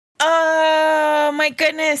my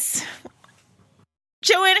goodness.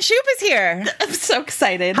 Joanna Shupe is here. I'm so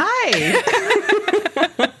excited. Hi.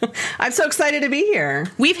 I'm so excited to be here.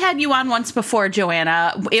 We've had you on once before,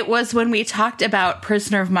 Joanna. It was when we talked about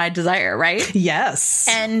Prisoner of My Desire, right? Yes.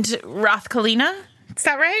 And Roth Kalina. Is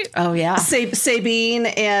that right? Oh, yeah. Sabine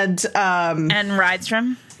and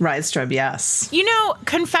Rydstrom. Rydstrom, yes. You know,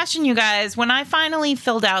 confession, you guys, when I finally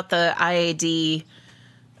filled out the IAD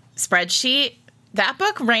spreadsheet, that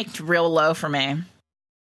book ranked real low for me.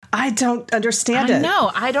 I don't understand it.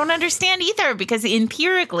 No, I don't understand either, because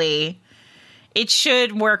empirically, it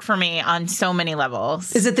should work for me on so many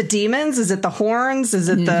levels. Is it the demons? Is it the horns? Is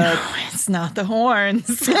it the... No, it's not the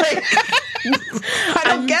horns. I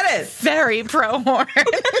don't get it. Very pro-horn.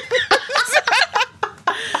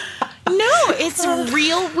 No, it's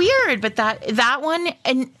real weird, but that one,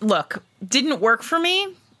 and look, didn't work for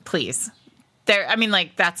me. Please.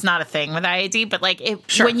 That's not a thing with IAD, but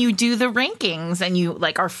Sure. When you do the rankings and you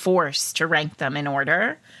are forced to rank them in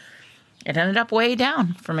order, it ended up way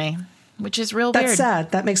down for me, which is real weird. That's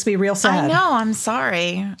sad. That makes me real sad. I know. I'm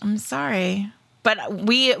sorry. But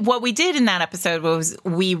what we did in that episode was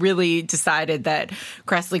we really decided that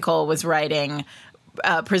Cressley Cole was writing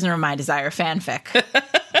Prisoner of My Desire fanfic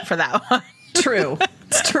for that one. True.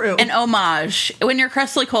 It's true. An homage. When you're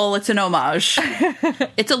Cressley Cole, it's an homage.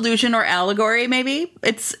 It's allusion or allegory, maybe.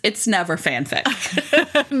 It's never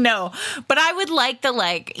fanfic. No, but I would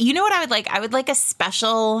like you know what I would like? I would like a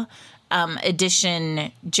special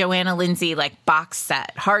edition Joanna Lindsay box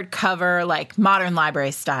set, hardcover, modern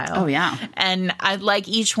library style. Oh, yeah. And I'd like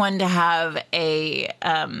each one to have a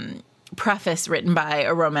preface written by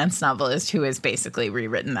a romance novelist who has basically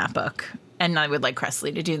rewritten that book. And I would like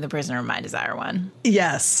Cressley to do the Prisoner of My Desire one.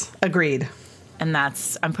 Yes, agreed. And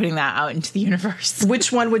I'm putting that out into the universe.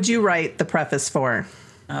 Which one would you write the preface for?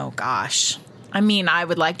 Oh gosh. I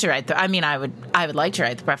would like to write I would like to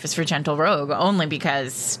write the preface for Gentle Rogue, only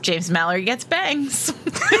because James Mallory gets bangs.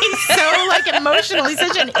 He's so emotional. He's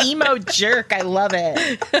such an emo jerk. I love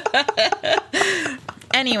it.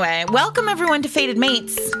 Anyway, welcome everyone to Fated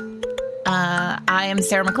Mates. I am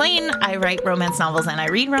Sarah McLean. I write romance novels and I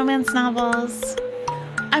read romance novels.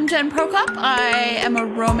 I'm Jen Prokop. I am a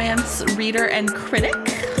romance reader and critic.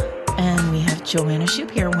 And we have Joanna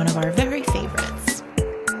Shupe here, one of our very favorites.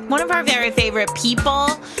 One of our very favorite people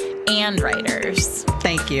and writers.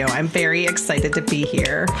 Thank you. I'm very excited to be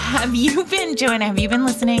here. Joanna, have you been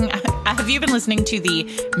listening to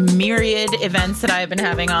the myriad events that I've been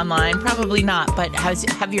having online? Probably not, but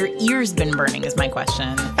have your ears been burning is my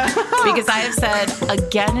question. Because I have said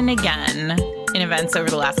again and again in events over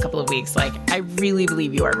the last couple of weeks, I really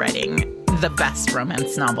believe you are writing the best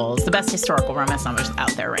romance novels, the best historical romance novels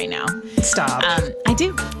out there right now. Stop. I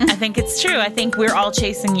do. I think it's true. I think we're all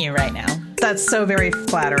chasing you right now. That's so very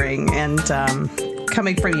flattering, and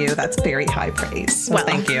coming from you, that's very high praise. So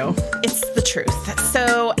thank you. It's the truth.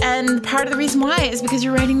 So, and part of the reason why is because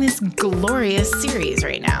you're writing this glorious series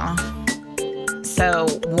right now. So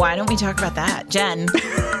why don't we talk about that? Jen,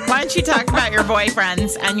 why don't you talk about your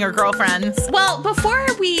boyfriends and your girlfriends? Well, before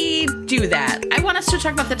we do that, I want us to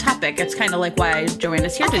talk about the topic. It's kind of why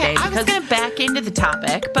Joanna's here today. I was going to back into the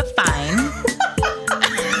topic, but fine.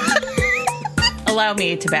 Allow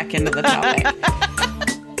me to back into the topic.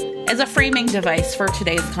 As a framing device for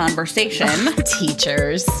today's conversation.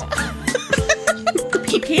 Teachers.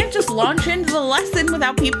 You can't just launch into the lesson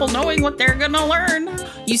without people knowing what they're going to learn.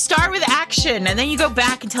 You start with action, and then you go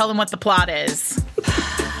back and tell them what the plot is.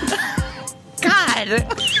 God.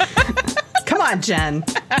 Come on, Jen.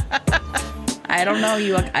 I don't know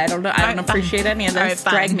you. I don't know. I don't appreciate any of this.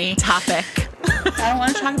 All right, Drag me. Topic. I don't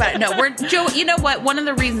want to talk about it. No, Joe. You know what? One of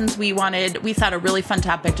the reasons we thought a really fun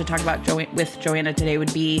topic to talk about with Joanna today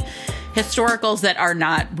would be historicals that are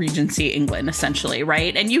not Regency England, essentially,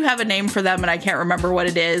 right? And you have a name for them, and I can't remember what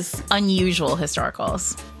it is. Unusual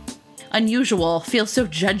historicals. Unusual feels so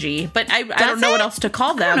judgy, but I don't know what else to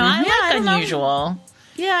call them. I like unusual.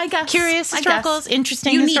 Yeah, I guess. Curious historicals,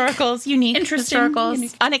 interesting unique. Historicals, unique Interesting, historicals,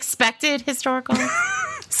 unique. Unexpected historicals.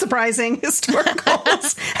 Surprising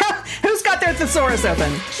historicals. Who's got their thesaurus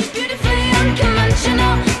open?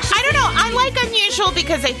 I don't know. I like unusual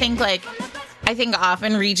because I think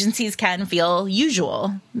often Regencies can feel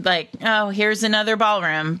usual. Here's another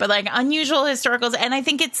ballroom. But unusual historicals, and I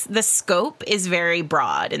think the scope is very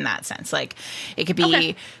broad in that sense. It could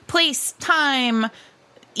be place, time,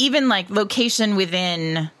 even location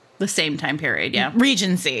within the same time period, yeah.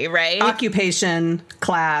 Regency, right? Occupation,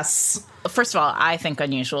 class. First of all, I think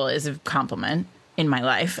unusual is a compliment in my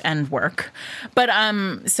life and work. But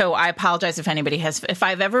so I apologize if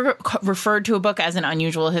I've ever referred to a book as an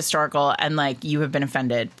unusual historical and you have been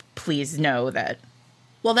offended, please know that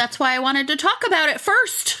Well, that's why I wanted to talk about it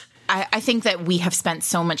first. I think that we have spent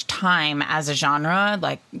so much time as a genre,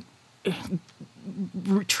 like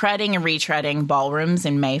treading and retreading ballrooms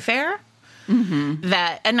in Mayfair,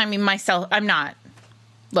 that, and I mean, myself,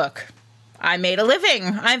 look, I made a living.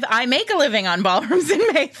 I make a living on ballrooms in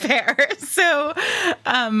Mayfair. So,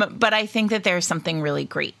 but I think that there's something really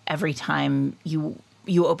great every time you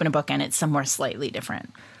open a book and it's somewhere slightly different.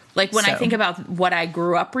 Like when I think about what I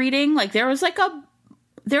grew up reading, like there was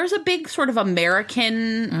a big sort of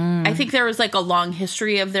American, I think there was like a long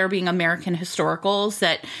history of there being American historicals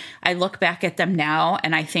that I look back at them now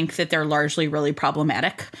and I think that they're largely really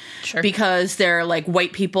problematic. Sure. Because they're like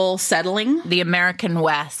white people settling. The American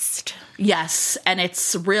West. Yes, and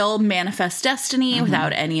it's real manifest destiny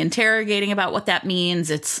without any interrogating about what that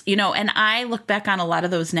means. It's, and I look back on a lot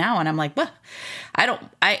of those now and I'm like, well,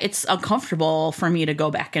 it's uncomfortable for me to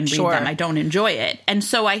go back and read them. I don't enjoy it. And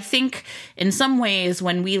so I think in some ways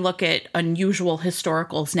when we look at unusual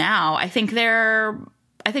historicals now, I think they're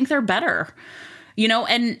better.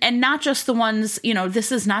 And not just the ones,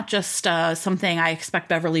 this is not just something I expect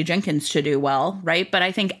Beverly Jenkins to do well, right? But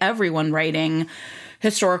I think everyone writing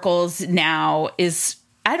historicals now is,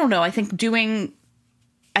 I don't know, I think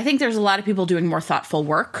there's a lot of people doing more thoughtful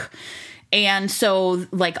work. And so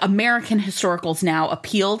like American historicals now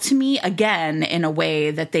appeal to me again in a way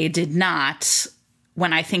that they did not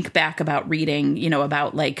when I think back about reading,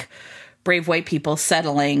 about like brave white people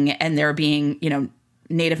settling and there being,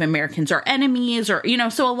 Native Americans are enemies or,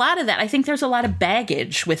 so a lot of that, I think there's a lot of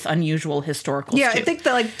baggage with unusual historicals. Yeah, too. I think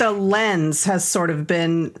that the lens has sort of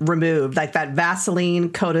been removed, like that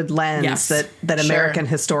Vaseline coated lens that American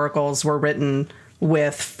historicals were written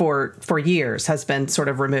with for years has been sort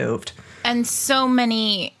of removed. And so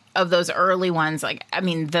many of those early ones, like, I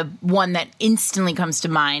mean, the one that instantly comes to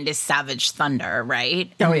mind is Savage Thunder,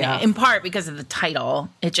 right? Oh, yeah. In part because of the title.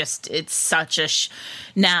 It's such a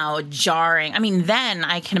now jarring. I mean, then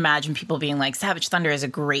I can imagine people being like, Savage Thunder is a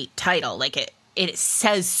great title. Like, it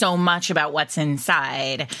says so much about what's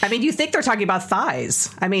inside. I mean, you think they're talking about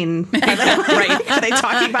thighs. I mean, right? Are they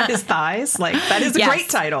talking about his thighs? Like, that is a great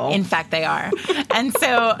title. In fact, they are. And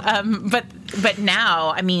so, but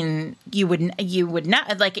now, I mean, you would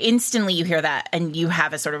not, like, instantly you hear that and you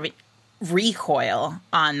have a sort of recoil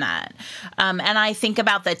on that. And I think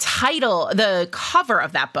about the title, the cover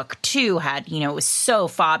of that book too had, it was so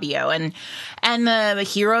Fabio, and the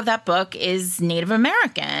hero of that book is Native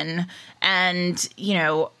American, and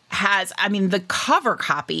has, I mean, the cover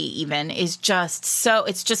copy even is just so,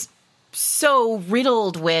 it's just so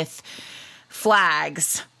riddled with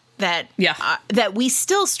flags that that we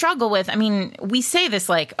still struggle with. I mean, we say this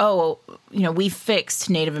like, we fixed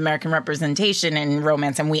Native American representation in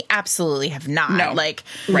romance, and we absolutely have not. No. Like,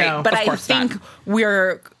 right. But I think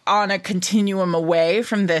we're on a continuum away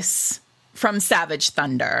from Savage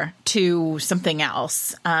Thunder to something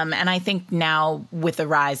else. And I think now with the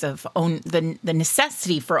rise of the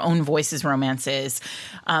necessity for own voices romances,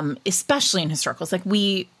 especially in historicals, like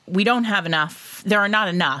we don't have enough. There are not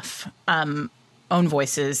enough own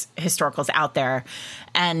voices historicals out there,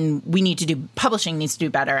 and publishing needs to do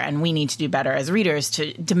better, and we need to do better as readers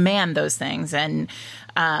to demand those things. And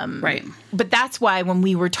right. But that's why when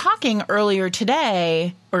we were talking earlier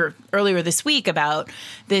today or earlier this week about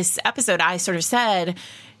this episode, I sort of said,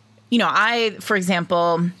 I, for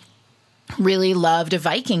example, really loved a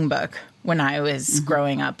Viking book when I was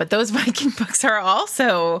growing up, but those Viking books are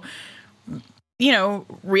also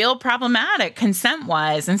real problematic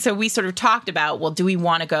consent-wise. And so we sort of talked about, well, do we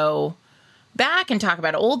want to go back and talk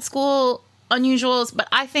about old school unusuals?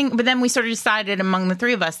 But then we sort of decided among the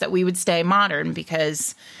three of us that we would stay modern,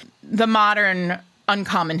 because the modern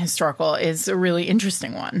uncommon historical is a really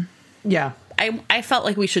interesting one. Yeah. I felt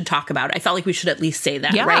like we should talk about it. I felt like we should at least say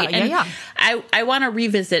that, yeah, right? Yeah. I want to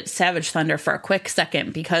revisit Savage Thunder for a quick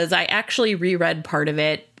second, because I actually reread part of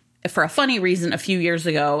it for a funny reason a few years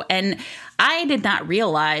ago, and I did not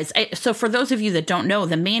realize. So for those of you that don't know,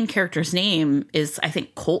 the main character's name is, I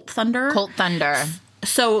think, Colt Thunder. Colt Thunder.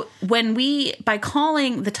 So by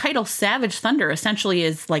calling the title Savage Thunder, essentially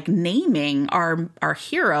is like naming our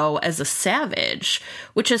hero as a savage,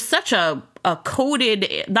 which is such a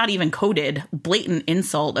coded, not even coded, blatant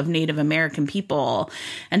insult of Native American people.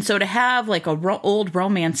 And so to have like old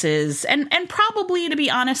romances and probably, to be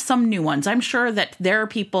honest, some new ones. I'm sure that there are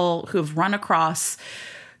people who have run across,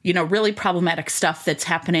 really problematic stuff that's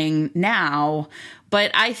happening now.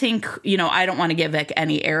 But I think, I don't want to give like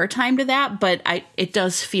any airtime to that, but it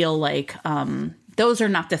does feel like those are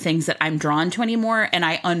not the things that I'm drawn to anymore. And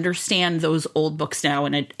I understand those old books now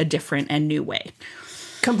in a different and new way.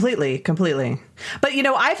 Completely. But,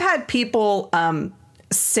 I've had people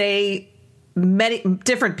say, many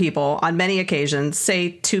different people on many occasions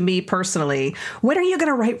say to me personally, when are you going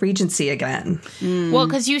to write Regency again? Well,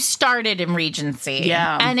 because you started in Regency.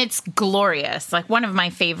 Yeah. And it's glorious. Like, one of my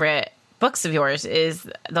favorite books of yours is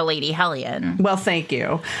The Lady Hellion. Well, thank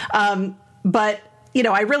you. But, you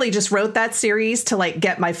know, I really just wrote that series to like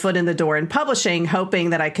get my foot in the door in publishing, hoping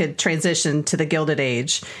that I could transition to the Gilded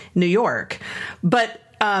Age, New York. But,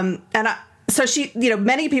 so she, you know,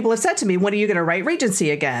 many people have said to me, when are you going to write Regency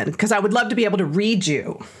again? Because I would love to be able to read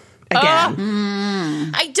you again.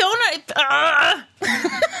 I don't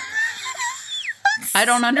I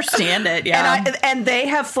don't understand it. Yeah. And they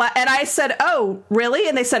have and I said, oh, really?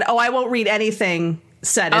 And they said, oh, I won't read anything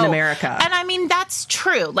set in America. And I mean, that's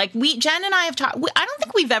true. Like, Jen and I have talked, I don't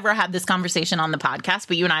think we've ever had this conversation on the podcast,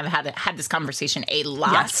 but you and I have had this conversation a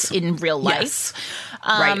lot in real life. Yes.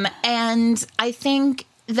 Right. And I think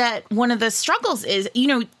that one of the struggles is, you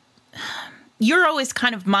know, you're always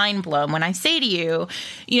kind of mind blown when I say to you,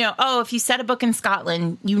 you know, oh, if you set a book in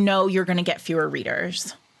Scotland, you know you're going to get fewer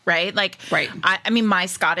readers. Right? Like, right. I mean, my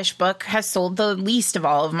Scottish book has sold the least of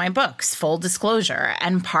all of my books, full disclosure.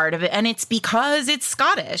 And part of it, and it's because it's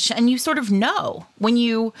Scottish. And you sort of know when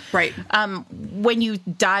you, when you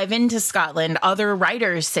dive into Scotland, other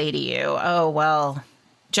writers say to you, oh, well,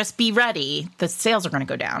 just be ready. The sales are going to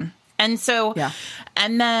go down. And so,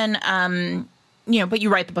 and then, you know, but you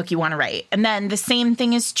write the book you want to write. And then the same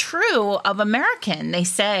thing is true of American. They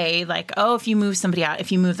say, like, oh, if you move somebody out,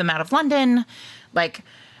 if you move them out of London, like,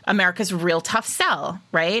 America's a real tough sell,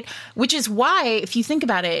 right? Which is why, if you think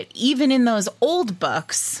about it, even in those old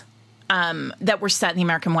books that were set in the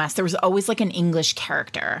American West, there was always like an English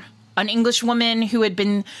character, an English woman who had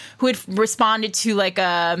responded to like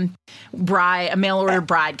a mail order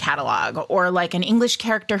bride catalog, or like an English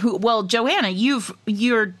character who, well, Joanna,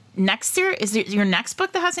 your next series, is it your next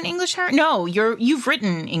book that has an English heroine? No, you've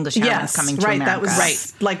written English heroines coming to America. That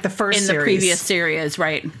was like the first in series. the previous series,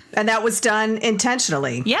 right? And that was done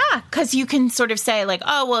intentionally. Yeah, because you can sort of say like,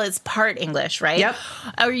 oh, well, it's part English, right? Yep.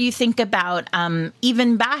 Or you think about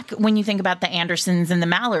even back when you think about the Andersons and the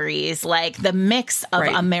Mallorys, like the mix of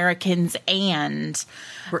Americans and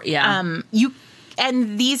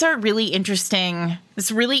and these are really interesting.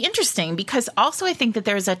 It's really interesting because also I think that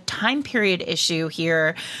there's a time period issue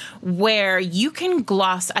here where you can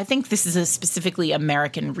gloss. I think this is a specifically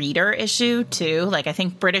American reader issue too. Like, I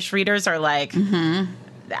think British readers are like,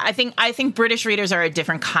 I think British readers are a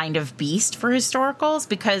different kind of beast for historicals,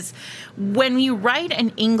 because when you write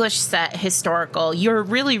an English set historical, you're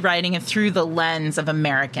really writing it through the lens of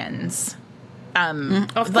Americans.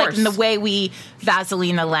 Of course. Like in the way we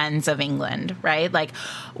Vaseline the lens of England, right? Like,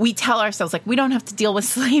 we tell ourselves, like, we don't have to deal with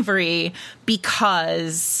slavery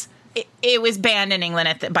because it was banned in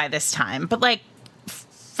England by this time. But, like,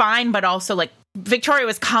 fine, but also, like, Victoria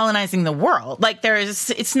was colonizing the world. Like, there's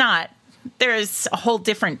a whole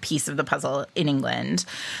different piece of the puzzle in England.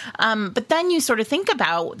 But then you sort of think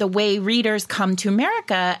about the way readers come to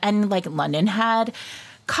America, and, like, London had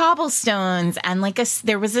cobblestones and like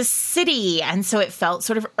there was a city, and so it felt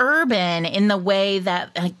sort of urban in the way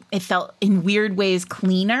that like, it felt in weird ways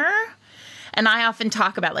cleaner. And I often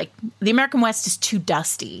talk about like the American West is too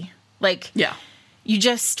dusty. Like, you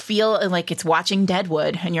just feel like it's watching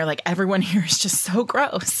Deadwood, and you're like, everyone here is just so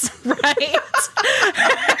gross, right?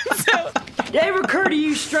 So, did it ever occur to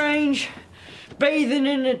you, Strange, bathing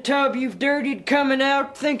in a tub you've dirtied, coming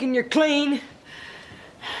out thinking you're clean?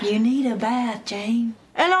 You need a bath, Jane.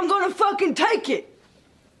 And I'm gonna fucking take it.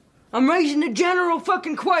 I'm raising a general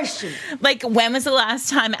fucking question. Like, when was the last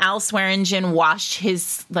time Al Swearingen washed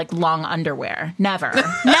his, like, long underwear? Never.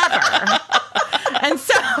 Never. And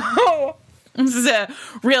so, this is a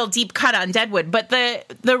real deep cut on Deadwood. But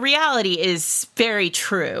the reality is very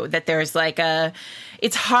true that there's, like,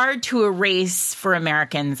 it's hard to erase for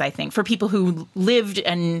Americans, I think, for people who lived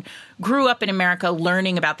and grew up in America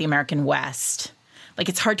learning about the American West. Like,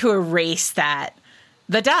 it's hard to erase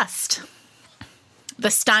the dust, the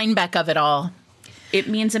Steinbeck of it all. It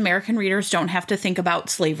means American readers don't have to think about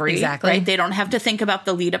slavery. Exactly. Right? They don't have to think about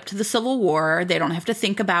the lead up to the Civil War. They don't have to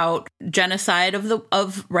think about genocide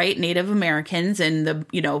of Native Americans and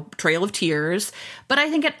the, Trail of Tears. But I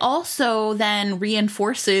think it also then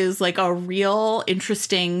reinforces like a real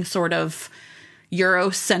interesting sort of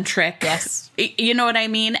Eurocentric. Yes. You know what I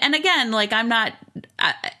mean? And again, like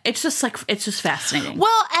it's just fascinating.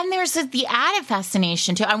 Well, and there's the added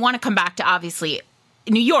fascination too. I want to come back to obviously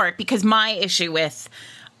New York, because my issue with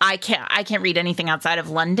I can't read anything outside of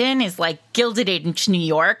London is like Gilded Age New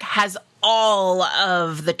York has all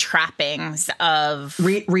of the trappings of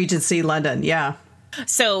Regency London. Yeah.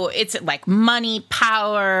 So it's like money,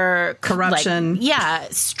 power, corruption.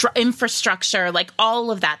 Infrastructure, like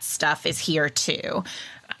all of that stuff is here too.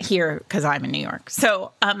 Here, because I'm in New York.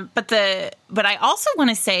 So, but I also want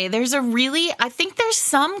to say I think there's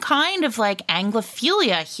some kind of like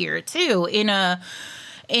Anglophilia here too, in a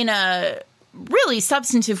really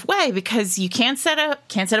substantive way, because you can't set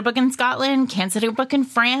a book in Scotland, can't set a book in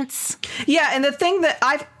France. Yeah, and the thing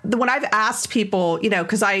that when I've asked people,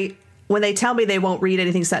 because when they tell me they won't read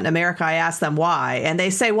anything set in America, I ask them why. And they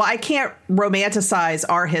say, well, I can't romanticize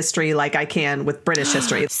our history like I can with British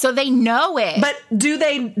history. So they know it. But do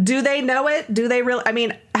they know it? Do they really? I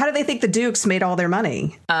mean, how do they think the Dukes made all their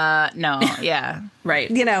money? No. Yeah.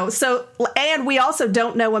 Right. So, and we also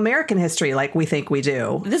don't know American history like we think we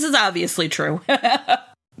do. This is obviously true.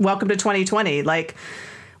 Welcome to 2020. Like,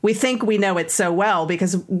 we think we know it so well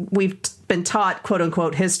because we've been taught, quote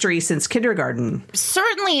unquote, history since kindergarten.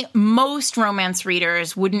 Certainly most romance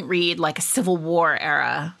readers wouldn't read like a Civil War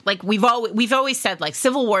era. Like we've always said, like,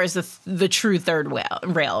 Civil War is the true third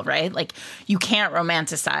rail, right? Like, you can't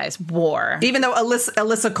romanticize war. Even though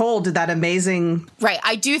Alyssa Cole did that amazing. Right.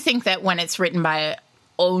 I do think that when it's written by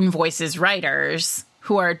own voices writers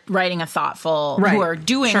who are writing a thoughtful, right, who are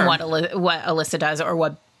doing sure, what Alyssa does, or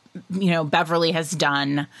what Beverly has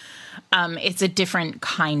done, it's a different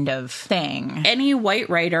kind of thing. Any white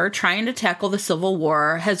writer trying to tackle the Civil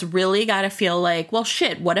War has really got to feel like, well,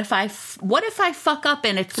 shit, what if I fuck up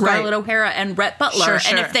and it's Scarlett O'Hara and Rhett Butler?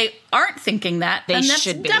 Sure. And if they aren't thinking that, then that's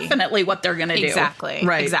definitely what they're going to do. Exactly.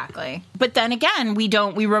 Right. Exactly. But then again, we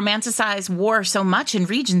romanticize war so much in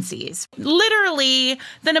Regencies. Literally,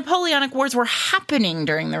 the Napoleonic Wars were happening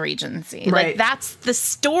during the Regency. Right. Like, that's the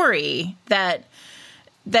story that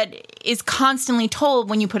is constantly told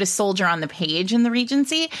when you put a soldier on the page in the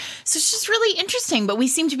Regency. So it's just really interesting, but we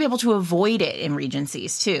seem to be able to avoid it in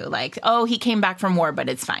Regencies too. Like, oh, he came back from war, but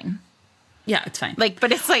it's fine. Yeah, it's fine. Like,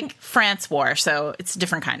 but it's like France war, so it's a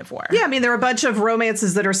different kind of war. Yeah, I mean, there are a bunch of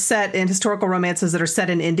romances that are set in historical romances that are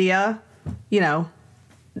set in India.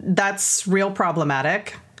 That's real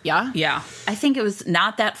problematic. Yeah? Yeah. I think it was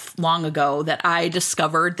not that long ago that I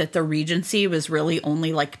discovered that the Regency was really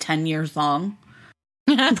only like 10 years long.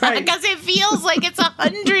 Right. Because it feels like it's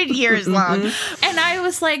 100 years long. And I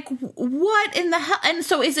was like, what in the hell? And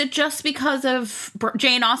so is it just because of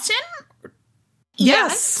Jane Austen?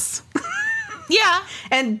 Yes. Yeah.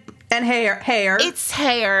 And hair. It's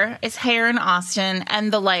hair. It's hair in Austen.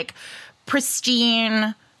 And the like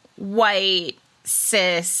pristine, white,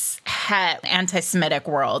 cis, anti-Semitic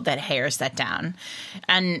world that hair set down.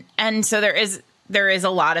 And so there is a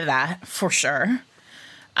lot of that for sure.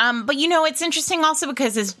 But it's interesting also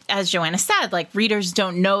because as Joanna said, like, readers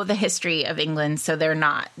don't know the history of England, so they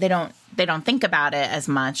don't think about it as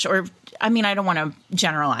much. Or, I mean, I don't want to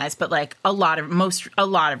generalize, but like a lot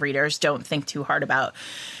of readers don't think too hard about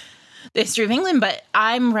the history of England. But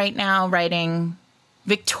I'm right now writing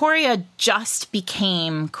Victoria just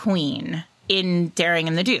became queen in Daring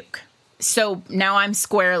and the Duke. So now I'm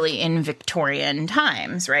squarely in Victorian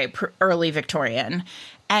times, right? Early Victorian.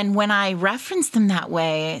 And when I referenced them that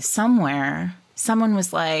way somewhere, someone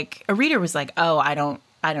was like, a reader was like, oh, I don't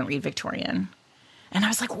read Victorian. And I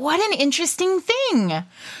was like, what an interesting thing.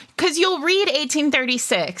 Because you'll read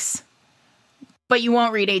 1836, but you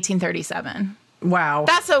won't read 1837. Wow.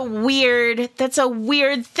 That's a weird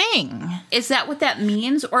thing. Is that what that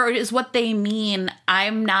means? Or is what they mean,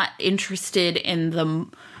 I'm not interested in the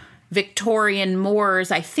Victorian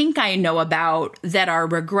Moors I think I know about that are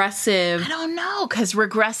regressive? I don't know, because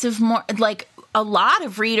regressive more, like, a lot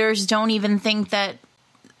of readers don't even think that,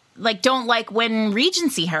 like, don't like when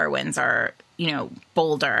Regency heroines are,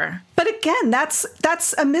 bolder. But again, that's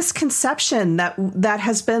a misconception that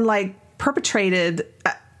has been like perpetrated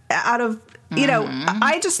out of,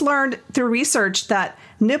 I just learned through research that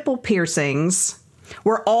nipple piercings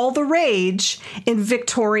were all the rage in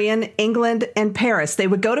Victorian England and Paris. They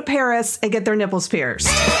would go to Paris and get their nipples pierced.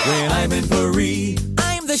 When I'm in Paris,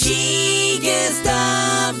 I'm the chicest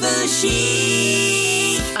of the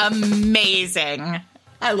chic. Amazing.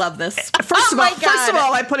 I love this. First of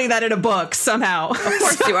all, I'm putting that in a book somehow. Of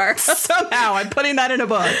course you are. Somehow I'm putting that in a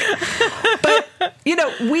book. But,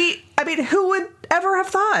 who would ever have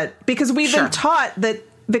thought? Because we've been taught that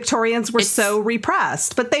Victorians were so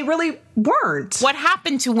repressed, but they really weren't. What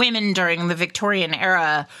happened to women during the Victorian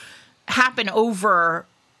era happened over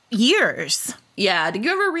years. Yeah. Did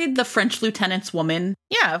you ever read The French Lieutenant's Woman?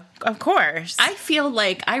 Yeah, of course. I feel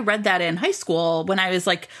like I read that in high school when I was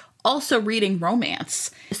like also reading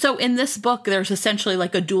romance. So in this book, there's essentially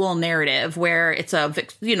like a dual narrative where it's a,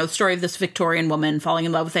 story of this Victorian woman falling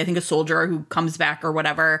in love with, I think, a soldier who comes back or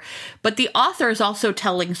whatever. But the author is also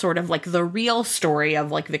telling sort of like the real story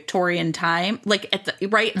of like Victorian time, like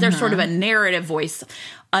there's sort of a narrative voice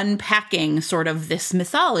unpacking sort of this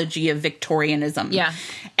mythology of Victorianism. Yeah.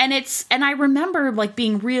 And I remember like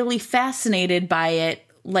being really fascinated by it,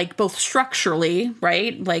 like both structurally,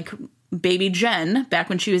 right? Like baby Jen back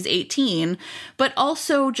when she was 18, but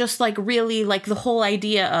also just like really like the whole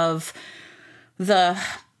idea of the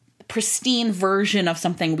pristine version of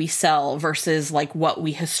something we sell versus like what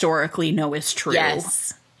we historically know is true.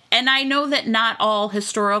 Yes. And I know that not all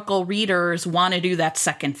historical readers want to do that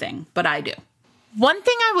second thing, but I do. One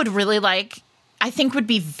thing I would really like, I think would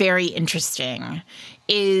be very interesting,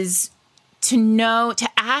 is to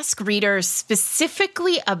ask readers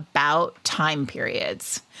specifically about time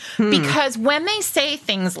periods. Because when they say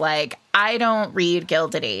things like, I don't read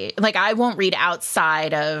Gilded Age, like I won't read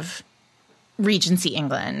outside of Regency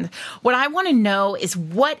England, what I want to know is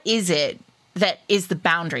what is it that is the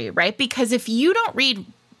boundary, right? Because if you don't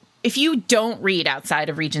read outside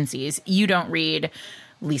of Regencies, you don't read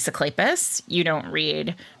Lisa Kleypas, you don't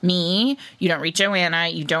read me, you don't read Joanna,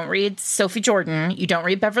 you don't read Sophie Jordan, you don't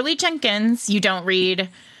read Beverly Jenkins, you don't read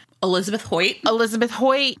Elizabeth Hoyt,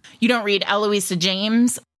 you don't read Eloisa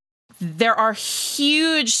James. There are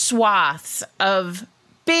huge swaths of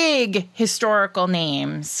big historical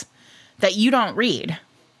names that you don't read.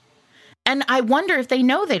 And I wonder if they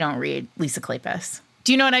know they don't read Lisa Kleypas.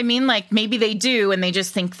 Do you know what I mean? Like maybe they do and they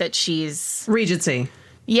just think that she's Regency.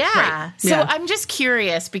 Yeah. Right. So Yeah. I'm just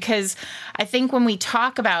curious because I think when we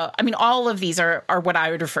talk about, I mean, all of these are what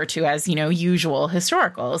I would refer to as, usual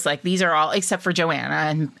historicals. Like these are all, except for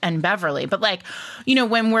Joanna and Beverly. But like,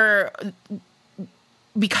 when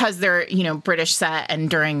because they're, British set and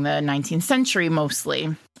during the 19th century,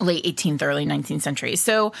 mostly late 18th, early 19th century.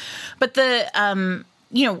 So, but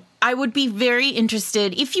I would be very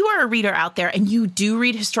interested, if you are a reader out there and you do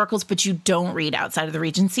read historicals, but you don't read outside of the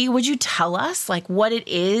Regency, would you tell us like what it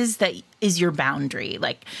is that is your boundary?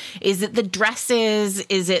 Like, is it the dresses?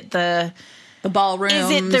 Is it the ballrooms?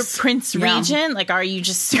 Is it the Prince Regent? Like, are you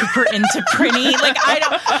just super into Prinny? Like, I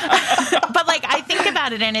don't, but like, I think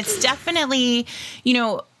about it and it's definitely,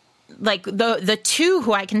 like the two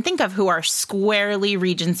who I can think of who are squarely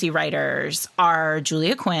Regency writers are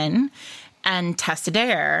Julia Quinn and Tessa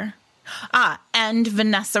Dare. And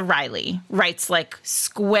Vanessa Riley writes like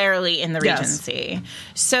squarely in the Regency. Yes.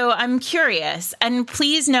 So I'm curious, and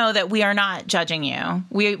please know that we are not judging you.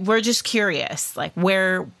 We're just curious, like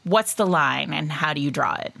what's the line and how do you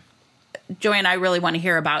draw it? Joanna, I really want to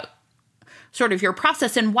hear about sort of your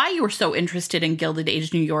process and why you were so interested in Gilded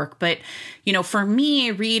Age New York. But, for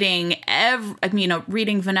me, reading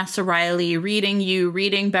Vanessa Riley,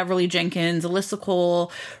 reading Beverly Jenkins, Alyssa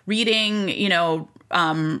Cole, reading, E.E.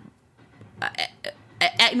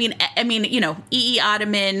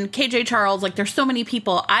 Ottoman, KJ Charles, like there's so many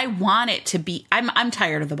people. I want it to be, I'm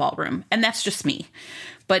tired of the ballroom, and that's just me.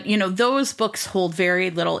 But, those books hold very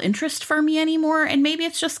little interest for me anymore. And maybe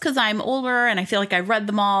it's just because I'm older and I feel like I've read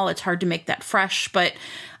them all. It's hard to make that fresh. But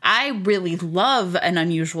I really love an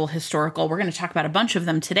unusual historical. We're going to talk about a bunch of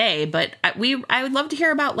them today. But I would love to hear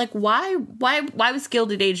about, like, why was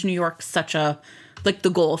Gilded Age New York such a, like, the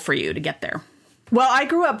goal for you to get there? Well, I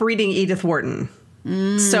grew up reading Edith Wharton.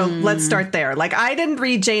 So let's start there. Like, I didn't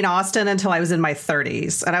read Jane Austen until I was in my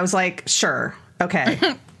 30s. And I was like, sure, okay,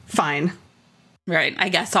 fine. Right, I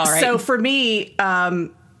guess, all right. So for me,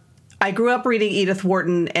 I grew up reading Edith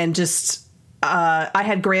Wharton and just, I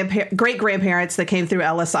had great-grandparents that came through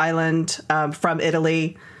Ellis Island from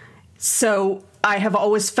Italy. So I have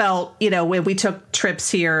always felt, when we took trips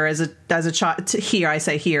here as a child, here, I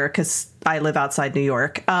say here because I live outside New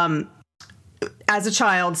York, as a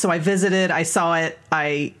child. So I visited, I saw it.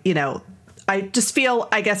 I just feel,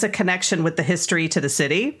 I guess, a connection with the history to the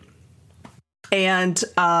city. And,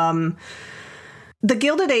 the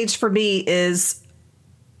Gilded Age for me is,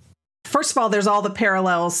 first of all, there's all the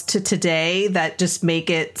parallels to today that just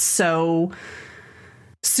make it so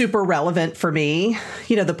super relevant for me.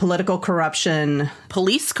 The political corruption.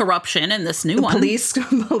 Police corruption in this new one.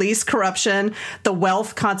 Police corruption, the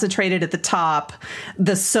wealth concentrated at the top,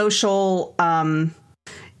 the social,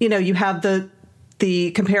 you have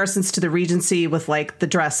the comparisons to the Regency with like the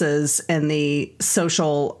dresses and the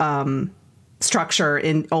social structure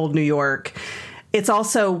in old New York. It's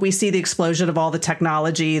also, we see the explosion of all the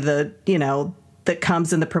technology, that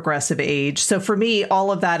comes in the progressive age. So for me,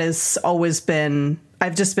 all of that has always been,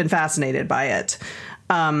 I've just been fascinated by it.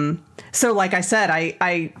 So like I said,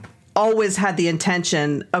 I always had the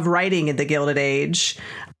intention of writing in the Gilded Age,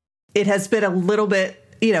 it has been a little bit,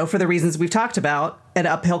 for the reasons we've talked about, an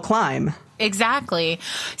uphill climb. Exactly.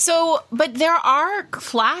 So, but there are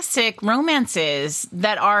classic romances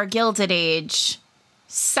that are Gilded Age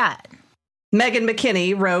set. Megan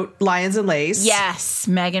McKinney wrote Lions and Lace. Yes,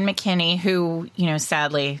 Megan McKinney, who,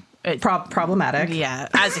 sadly... problematic. Yeah,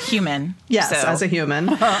 as a human. Yes, so. as a human.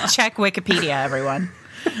 Check Wikipedia, everyone.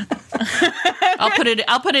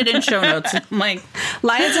 I'll put it in show notes. Like,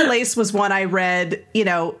 Lions and Lace was one I read,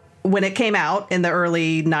 when it came out in the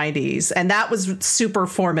early 90s. And that was super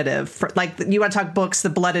formative. You want to talk books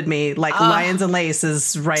that blooded me, Lions and Lace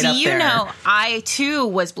is right up there. Do you know, I too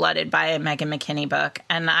was blooded by a Megan McKinney book,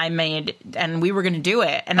 and we were going to do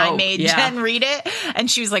it. And I made Jen read it,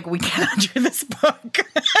 and she was like, we cannot do this book.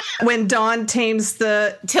 When Dawn tames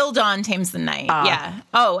Till Dawn Tames the Night. Yeah.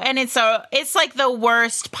 Oh, and it's like the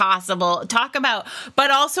worst possible,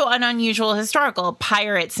 but also an unusual historical,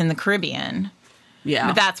 Pirates in the Caribbean. Yeah.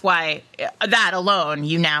 But that's why, that alone,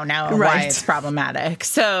 you now know why it's problematic.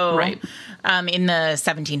 So, in the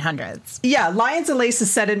 1700s. Yeah, Lions and Lace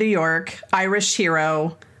is set in New York, Irish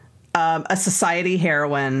hero, a society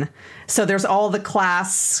heroine. So there's all the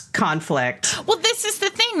class conflict. Well, this is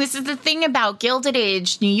the thing. This is the thing about Gilded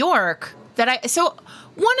Age New York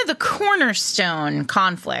one of the cornerstone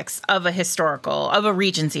conflicts of a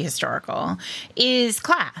Regency historical is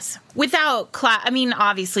class. Without class,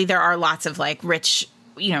 obviously there are lots of rich,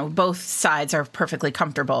 both sides are perfectly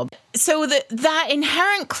comfortable. So that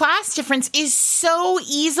inherent class difference is so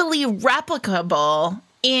easily replicable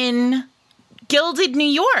in Gilded New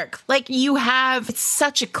York. It's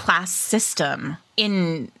such a class system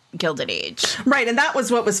in Gilded Age. Right, and that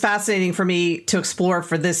was what was fascinating for me to explore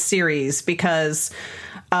for this series because,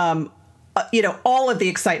 all of the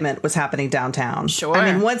excitement was happening downtown.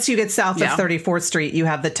 Sure. Once you get south of 34th Street, you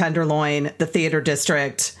have the Tenderloin, the Theater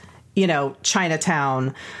District,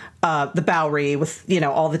 Chinatown, the Bowery with,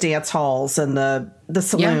 all the dance halls and the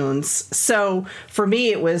saloons. Yeah. So for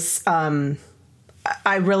me, it was... the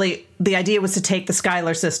idea was to take the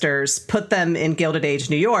Schuyler sisters, put them in Gilded Age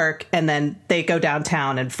New York, and then they go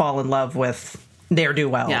downtown and fall in love with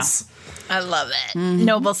ne'er-do-wells. Yeah. I love it. Mm-hmm.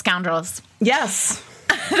 Noble scoundrels. Yes.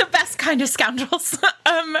 The best kind of scoundrels.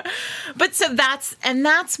 But so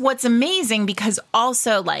that's what's amazing because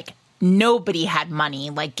also nobody had money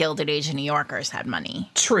like Gilded Age New Yorkers had money.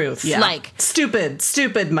 Truth. Yeah.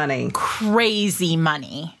 Stupid money. Crazy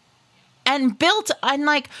money. And built on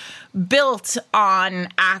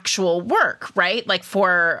actual work, right? They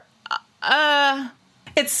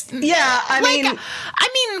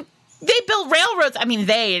built railroads.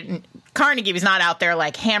 Carnegie was not out there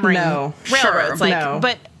hammering railroads.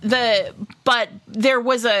 But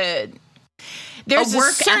there's a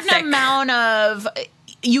certain ethic. Amount of,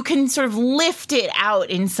 you can sort of lift it out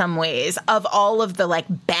in some ways of all of the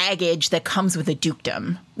baggage that comes with a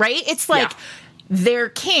dukedom, right? It's they're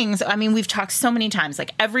kings. We've talked so many times,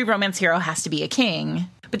 every romance hero has to be a king.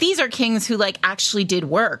 But these are kings who, actually did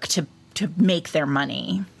work to make their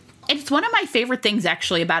money. It's one of my favorite things,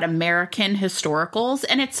 actually, about American historicals.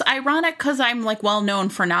 And it's ironic because I'm, well known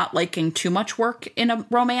for not liking too much work in a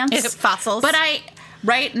romance. Fossils. But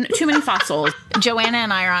too many fossils. Joanna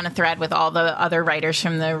and I are on a thread with all the other writers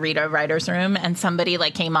from the Rita Writers Room, and somebody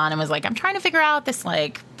came on and was I'm trying to figure out this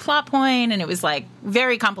plot point, and it was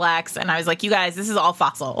very complex, and I was you guys, this is all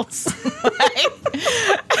fossils.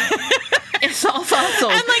 It's all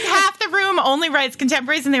fossils. And half the room only writes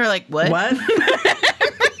contemporaries, and they were what?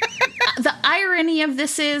 The irony of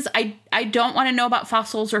this is I don't want to know about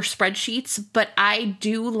fossils or spreadsheets, but I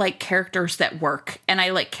do like characters that work. And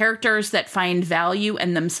I like characters that find value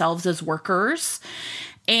in themselves as workers.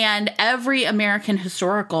 And every American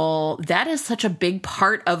historical, that is such a big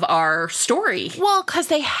part of our story. Well, because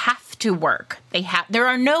they have to work. There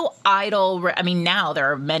are no idle, now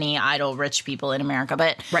there are many idle rich people in America,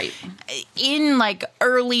 but in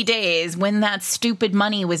early days when that stupid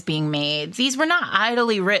money was being made, these were not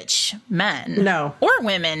idly rich men. No. Or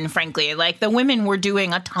women, frankly. The women were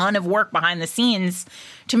doing a ton of work behind the scenes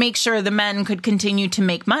to make sure the men could continue to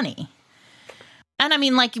make money. And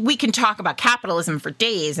we can talk about capitalism for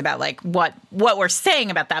days about what we're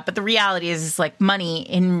saying about that, but the reality is money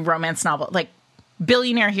in romance novel,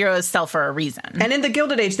 billionaire heroes sell for a reason. And in the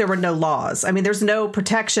Gilded Age, there were no laws. There's no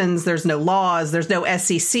protections, there's no laws, there's no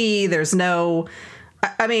SEC, there's no...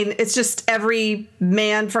 it's just every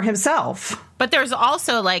man for himself. But there's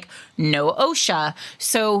also, no OSHA.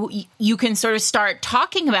 So you can sort of start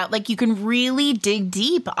talking about, you can really dig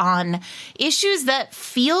deep on issues that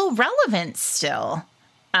feel relevant still.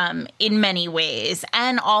 in many ways.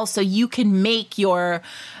 And also you can make your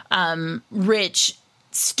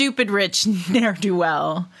stupid rich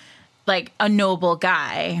ne'er-do-well like a noble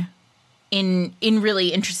guy in really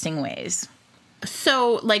interesting ways.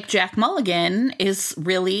 So, like, Jack Mulligan is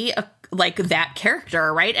really like that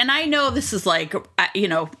character, right? And I know this is like,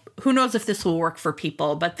 who knows if this will work for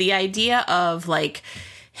people, but the idea of like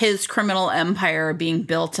his criminal empire being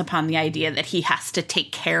built upon the idea that he has to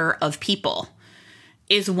take care of people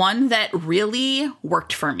is one that really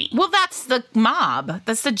worked for me. Well, that's the mob.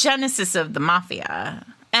 That's the genesis of the mafia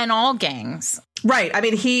and all gangs. Right. I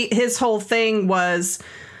mean, his whole thing was,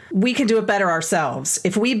 we can do it better ourselves.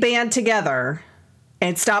 If we band together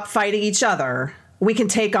and stop fighting each other, we can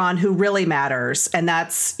take on who really matters. And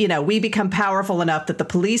that's, we become powerful enough that the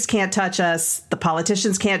police can't touch us, the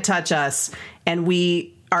politicians can't touch us, and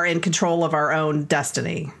we are in control of our own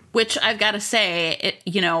destiny. Which I've got to say,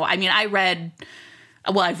 I've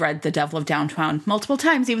read The Devil of Downtown multiple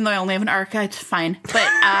times, even though I only have an arc. It's fine. But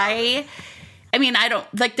I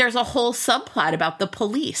don't, like, there's a whole subplot about the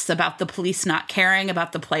police not caring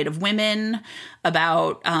about the plight of women,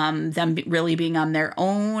 about them really being on their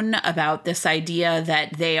own, about this idea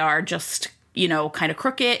that they are just, kind of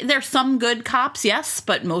crooked. There's some good cops, yes,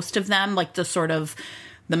 but most of them, like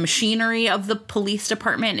the machinery of the police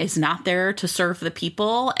department is not there to serve the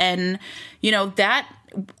people. And,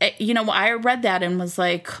 I read that and was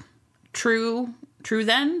like, true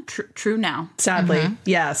then, true now. Sadly,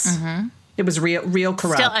 yes. Mm-hmm. It was real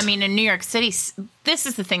corrupt. Still, I mean, in New York City, this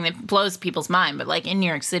is the thing that blows people's mind, but like in New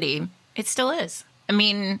York City, it still is. I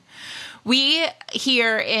mean, we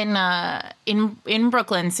here in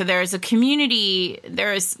Brooklyn, so there's a community,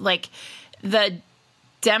 there's like the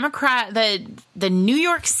New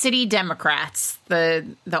York City Democrats,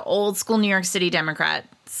 the old school New York City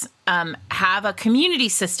Democrats have a community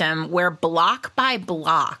system where block by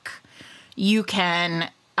block you can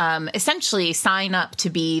essentially sign up to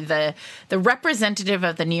be the representative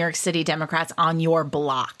of the New York City Democrats on your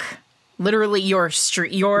block, literally your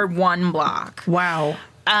street, your one block. Wow.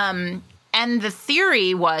 And the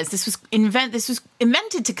theory was this was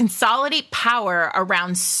invented to consolidate power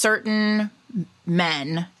around certain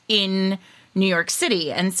men in New York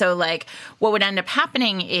City. And so like what would end up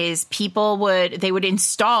happening is they would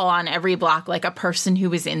install on every block like a person who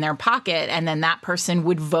was in their pocket, and then that person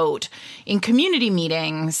would vote in community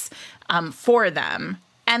meetings for them.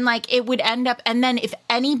 And like it would end up, and then if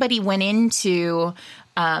anybody went into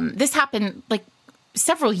this happened like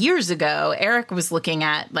several years ago, Eric was looking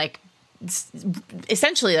at like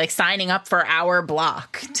essentially like signing up for our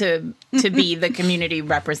block to be the community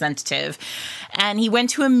representative. And he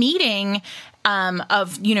went to a meeting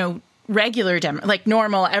of, regular like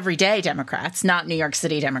normal everyday Democrats, not New York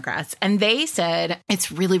City Democrats. And they said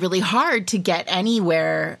it's really, really hard to get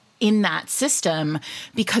anywhere in that system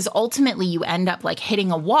because ultimately you end up like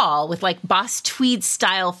hitting a wall with like Boss Tweed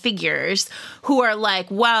style figures who are like,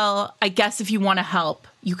 well, I guess if you want to help,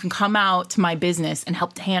 you can come out to my business and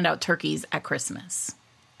help to hand out turkeys at Christmas.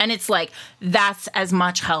 And it's like, that's as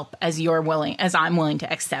much help as I'm willing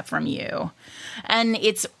to accept from you. And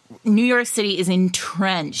it's New York City is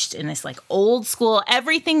entrenched in this like old school,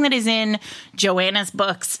 everything that is in Joanna's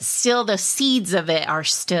books, still the seeds of it are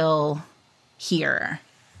still here.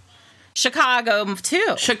 Chicago,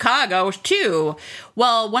 too.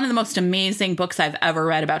 Well, one of the most amazing books I've ever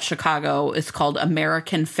read about Chicago is called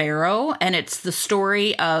American Pharaoh, and it's the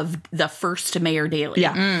story of the first Mayor Daley.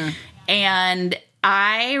 Yeah. And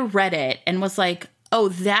I read it and was like, oh,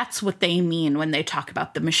 that's what they mean when they talk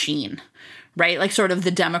about the machine, right? Like sort of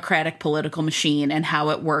the democratic political machine and how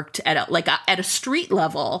it worked at a street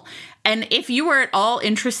level. And if you were at all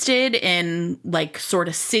interested in like sort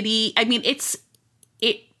of city, I mean,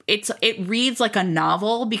 it reads like a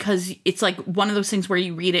novel because it's like one of those things where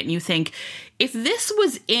you read it and you think, if this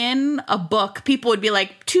was in a book, people would be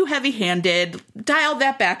like too heavy-handed, dial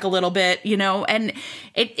that back a little bit, and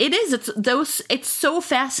it's so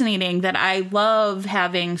fascinating that I love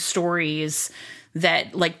having stories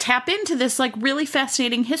that like tap into this like really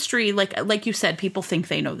fascinating history. Like you said, people think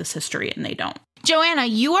they know this history and they don't. Joanna,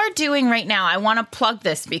 you are doing right now, I want to plug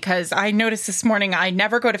this because I noticed this morning, I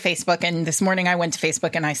never go to Facebook, and this morning I went to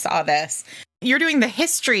Facebook and I saw this. You're doing the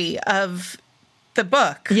history of the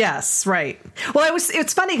book. Yes, right. Well,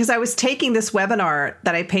 it's funny because I was taking this webinar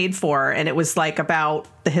that I paid for, and it was like about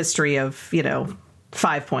the history of,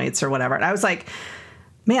 5 points or whatever. And I was like,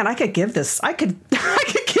 man, I could give this. I could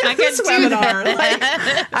give this webinar.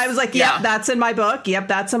 I was like, yep, that's in my book. Yep,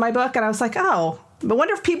 that's in my book. And I was like, oh, I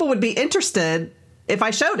wonder if people would be interested if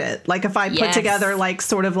I showed it. Like if I put Yes. together like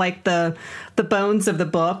sort of like the bones of the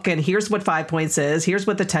book, and here's what 5 Points is, here's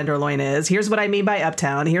what the Tenderloin is, here's what I mean by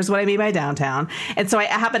uptown, here's what I mean by downtown. And so I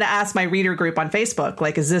happened to ask my reader group on Facebook,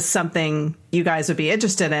 like, is this something you guys would be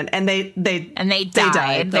interested in? And they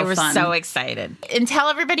died. They were fun. so excited. And tell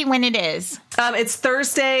everybody when it is. It's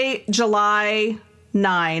Thursday, July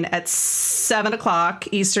 9 at 7 o'clock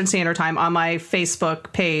Eastern Standard Time on my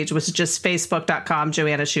Facebook page, which is just facebook.com,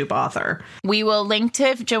 Joanna Shupe author. We will link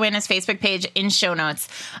to Joanna's Facebook page in show notes.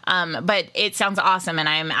 But it sounds awesome, and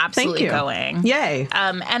I'm absolutely going. Yay.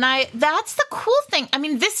 And that's the cool thing. I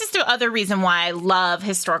mean, this is the other reason why I love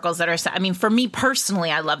historicals that are, I mean, for me personally,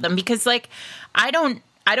 I love them because, like, I don't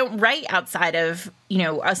write outside of,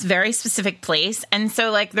 a very specific place. And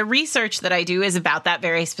so, like, the research that I do is about that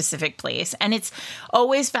very specific place. And it's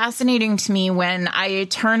always fascinating to me when I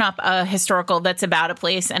turn up a historical that's about a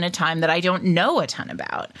place and a time that I don't know a ton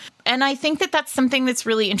about. And I think that that's something that's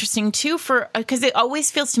really interesting, too, because it always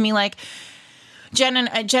feels to me like Jen and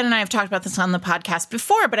I have talked about this on the podcast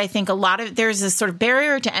before, but I think there's this sort of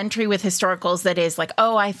barrier to entry with historicals that is like,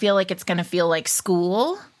 oh, I feel like it's going to feel like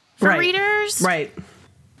school for readers. Right.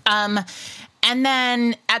 And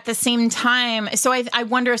then at the same time, so I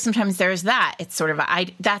wonder if sometimes there's that. It's sort of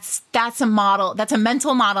that's a model, that's a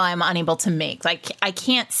mental model I'm unable to make. Like, I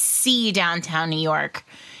can't see downtown New York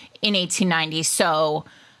in 1890, so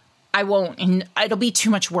I won't, and it'll be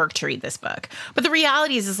too much work to read this book. But the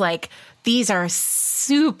reality is like, these are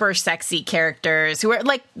super sexy characters who are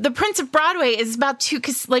like, the Prince of Broadway is about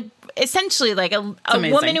essentially like a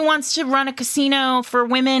woman who wants to run a casino for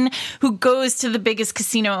women, who goes to the biggest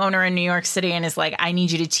casino owner in New York City and is like, I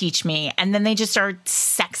need you to teach me. And then they just are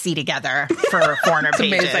sexy together for 400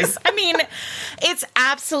 pages. Amazing. I mean, it's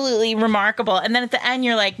absolutely remarkable. And then at the end,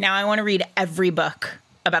 you're like, now I want to read every book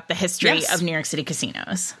about the history of New York City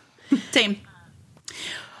casinos. Same.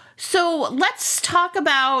 So let's talk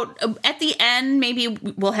about, at the end, maybe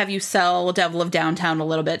we'll have you sell Devil of Downtown a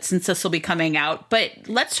little bit since this will be coming out. But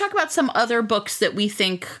let's talk about some other books that we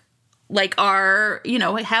think like are,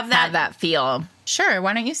 have that feel. Sure.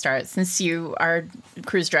 Why don't you start since you are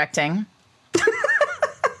cruise directing?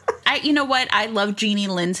 You know what? I love Jeannie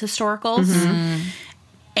Lynn's historicals. Mm-hmm.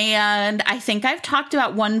 And I think I've talked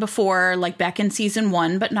about one before, like back in season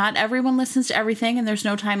 1, but not everyone listens to everything, and there's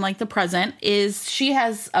no time like the present. She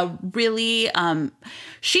has a really,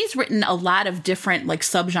 she's written a lot of different like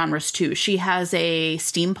subgenres too. She has a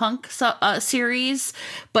steampunk series,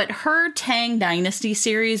 but her Tang Dynasty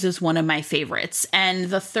series is one of my favorites. And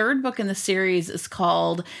the third book in the series is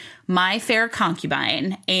called My Fair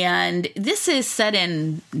Concubine, and this is set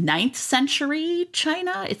in 9th century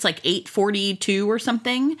China. It's like 842 or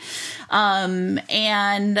something,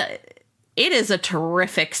 and it is a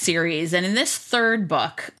terrific series. And in this third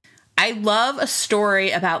book, I love a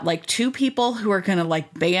story about like two people who are going to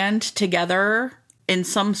like band together in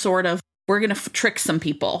some sort of, we're going to trick some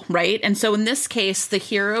people, right? And so in this case, the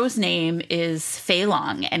hero's name is Fei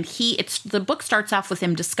Long, and the book starts off with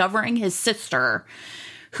him discovering his sister,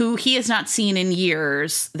 who he has not seen in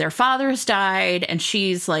years. Their father has died, and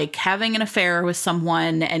she's like having an affair with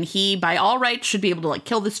someone, and he, by all rights, should be able to like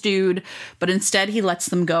kill this dude, but instead he lets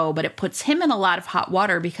them go. But it puts him in a lot of hot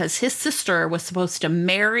water because his sister was supposed to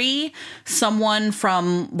marry someone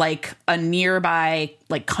from like a nearby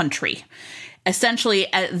like country. Essentially,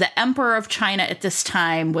 the emperor of China at this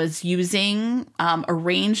time was using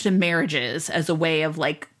arranged marriages as a way of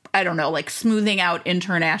like, I don't know, like smoothing out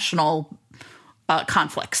international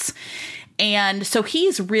conflicts. And so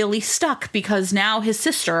he's really stuck because now his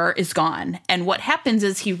sister is gone. And what happens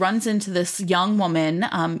is he runs into this young woman,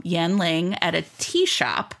 Yan Ling, at a tea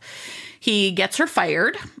shop. He gets her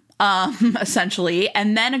fired, essentially,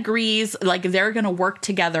 and then agrees like they're going to work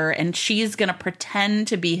together, and she's going to pretend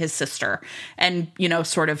to be his sister and,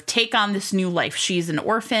 sort of take on this new life. She's an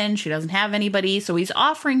orphan. She doesn't have anybody. So he's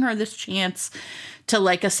offering her this chance to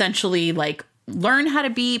like essentially like learn how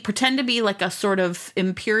to pretend to be like a sort of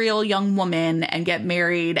imperial young woman and get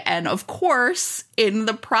married. And of course, in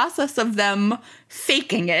the process of them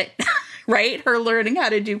faking it, right? Her learning how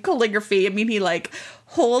to do calligraphy. I mean, he like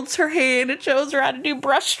holds her hand and shows her how to do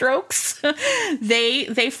brush strokes.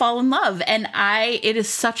 They fall in love. And it is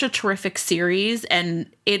such a terrific series. And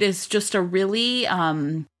it is just a really,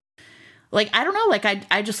 like, I don't know, like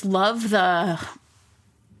I just love the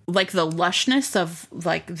lushness of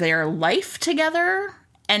like their life together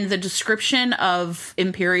and the description of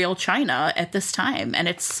imperial China at this time. And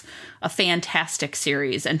it's a fantastic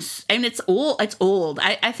series. And it's old.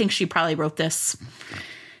 I think she probably wrote this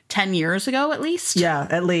 10 years ago, at least. Yeah,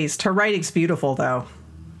 at least. Her writing's beautiful, though.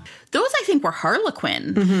 Those, I think, were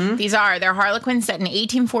Harlequin. They're Harlequin set in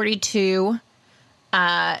 1842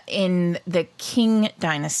 in the Qing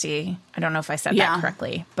dynasty. I don't know if I said that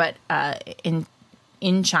correctly, but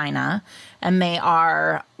in China. And they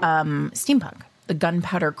are steampunk, the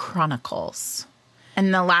Gunpowder Chronicles.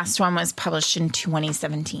 And the last one was published in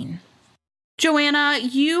 2017. Joanna,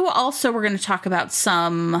 you also were going to talk about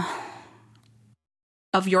some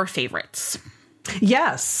of your favorites.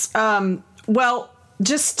 Yes. Well,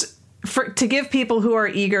 just to give people who are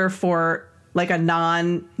eager for like a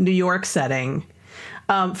non-New York setting,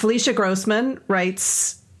 Felicia Grossman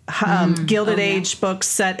writes Gilded Age books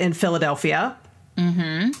set in Philadelphia.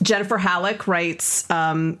 Jennifer Halleck writes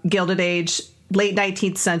Gilded Age, late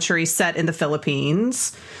 19th century set in the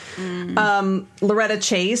Philippines. Loretta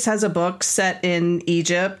Chase has a book set in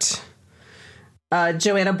Egypt.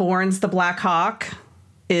 Joanna Bourne's The Black Hawk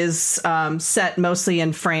is set mostly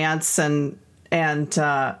in France and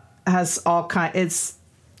has all kind. It's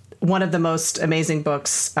one of the most amazing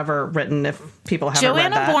books ever written. If people haven't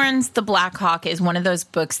read that, Joanna Bourne's The Black Hawk is one of those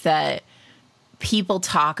books that people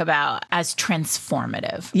talk about as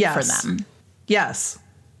transformative for them. Yes.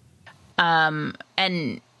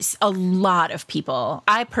 And a lot of people.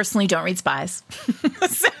 I personally don't read spies.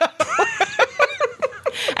 So,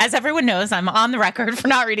 as everyone knows, I'm on the record for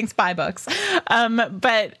not reading spy books.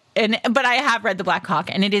 But I have read The Black Hawk,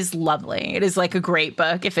 and it is lovely. It is like a great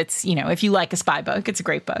book. If it's, if you like a spy book, it's a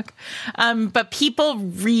great book. But people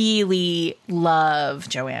really love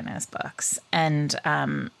Joanna's books. And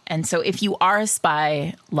so if you are a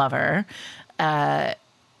spy lover,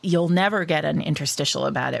 you'll never get an interstitial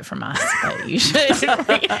about it from us, but you should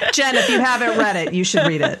read it. Jen, if you haven't read it, you should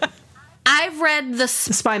read it. I've read the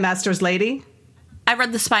Spy Master's Lady. I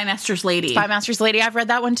read The Spy Master's Lady. Spy Master's Lady, I've read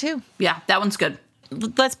that one too. Yeah, that one's good.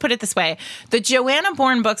 Let's put it this way. The Joanna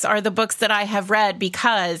Bourne books are the books that I have read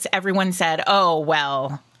because everyone said, oh,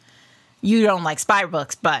 well, you don't like spy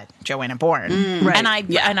books, but Joanna Bourne. Right.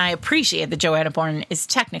 And I appreciate that Joanna Bourne is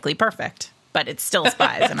technically perfect, but it's still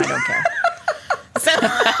spies, and I don't care. So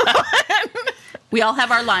we all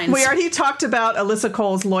have our lines. We already talked about Alyssa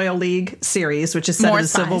Cole's Loyal League series, which is set in the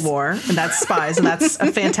Civil War, and that's spies, and that's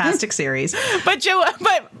a fantastic series. But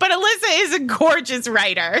Alyssa is a gorgeous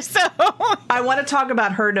writer, so I want to talk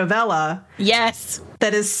about her novella. Yes,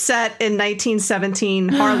 that is set in 1917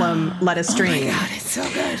 Harlem. Let Us Dream. Oh my God, it's so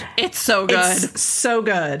good. It's so good. It's so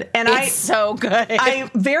good, and it's so good.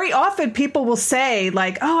 I very often people will say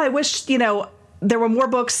like, "Oh, I wish there were more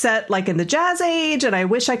books set like in the Jazz Age, and I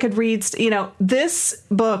wish I could read, this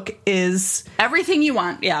book is everything you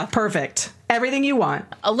want. Yeah. Perfect. Everything you want.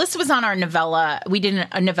 Alyssa was on our novella. We did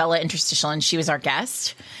a novella interstitial, and she was our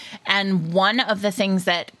guest. And one of the things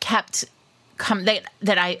that kept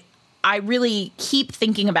that I really keep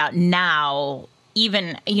thinking about now,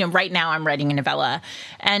 even, right now I'm writing a novella,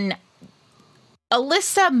 and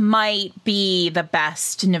Alyssa might be the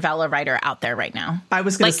best novella writer out there right now. I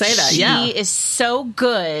was going to say that, She is so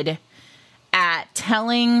good at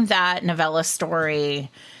telling that novella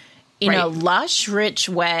story in a lush, rich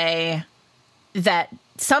way that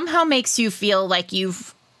somehow makes you feel like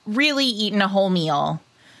you've really eaten a whole meal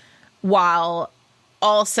while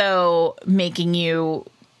also making you,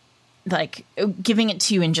 like, giving it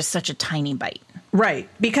to you in just such a tiny bite. Right.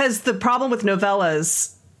 Because the problem with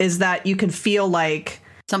novellas is that you can feel like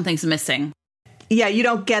something's missing. Yeah, you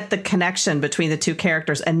don't get the connection between the two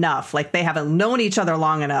characters enough. Like, they haven't known each other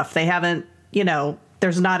long enough. They haven't,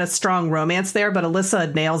 there's not a strong romance there, but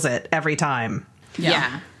Alyssa nails it every time.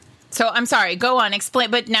 Yeah. So I'm sorry, go on, explain,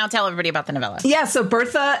 but now tell everybody about the novella. Yeah, so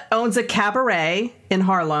Bertha owns a cabaret in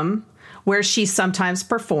Harlem where she sometimes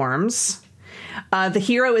performs. The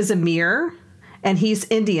hero is Amir, and he's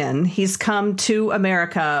Indian. He's come to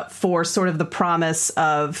America for sort of the promise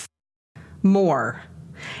of more.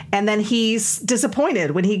 And then he's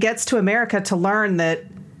disappointed when he gets to America to learn that,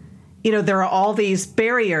 there are all these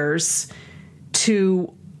barriers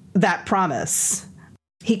to that promise.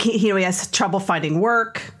 He has trouble finding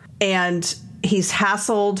work, and he's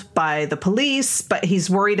hassled by the police, but he's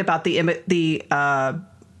worried about the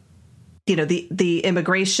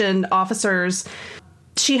immigration officers.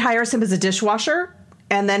 She hires him as a dishwasher,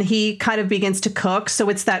 and then he kind of begins to cook. So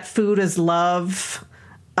it's that food is love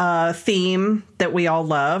theme that we all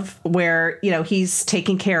love, where, he's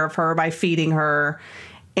taking care of her by feeding her.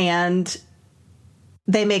 And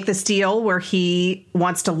they make this deal where he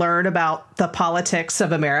wants to learn about the politics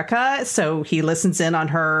of America. So he listens in on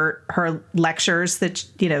her lectures that,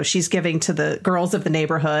 she's giving to the girls of the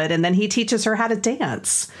neighborhood. And then he teaches her how to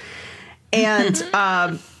dance. And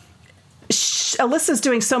Alyssa's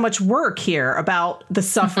doing so much work here about the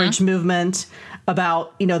suffrage movement,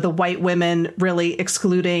 about, the white women really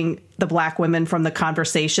excluding the black women from the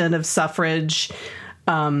conversation of suffrage,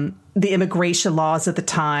 the immigration laws at the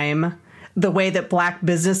time, the way that black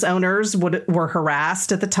business owners were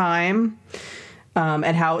harassed at the time,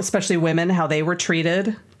 and how, especially women, how they were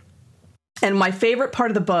treated. And my favorite part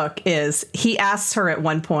of the book is he asks her at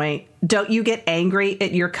one point, don't you get angry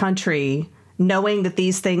at your country knowing that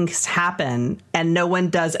these things happen and no one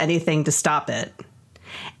does anything to stop it?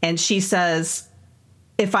 And she says,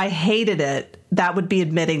 if I hated it, that would be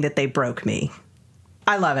admitting that they broke me.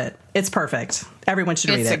 I love it. It's perfect. Everyone should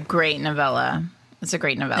read it. It's a great novella. It's a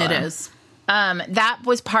great novella. It is. That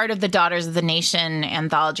was part of the Daughters of the Nation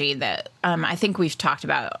anthology that I think we've talked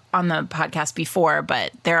about on the podcast before,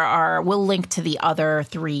 but we'll link to the other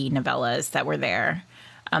 3 novellas that were there,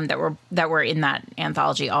 that were in that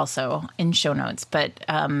anthology also in show notes. But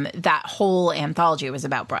that whole anthology was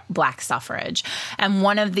about black suffrage. And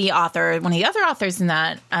one of the other authors in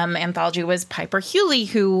that anthology was Piper Hewley,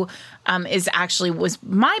 who was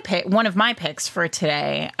one of my picks for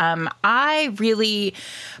today.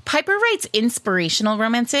 Piper writes inspirational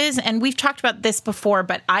romances, and we've talked about this before,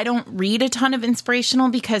 but I don't read a ton of inspirational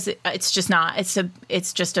because it's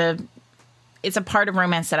a part of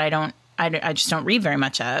romance that I just don't read very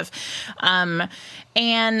much of. But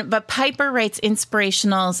Piper writes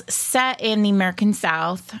inspirationals set in the American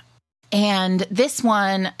South. And this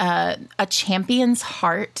one, A Champion's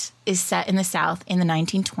Heart, is set in the South in the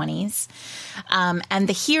 1920s. And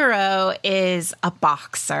the hero is a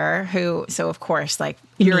boxer so of course, like,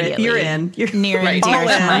 you're in. You're near and dear to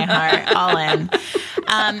my heart, all in.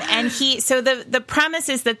 And the premise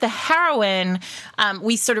is that the heroine,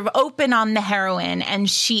 we sort of open on the heroine, and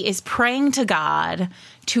she is praying to God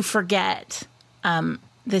to forget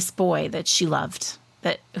this boy that she loved,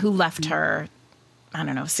 who left her, I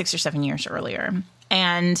don't know, 6 or 7 years earlier.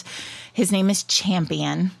 And his name is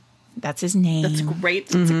Champion. That's his name. That's great.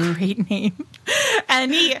 That's a great name.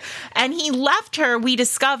 And he left her, we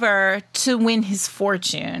discover, to win his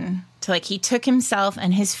fortune. He took himself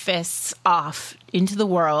and his fists off into the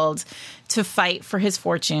world to fight for his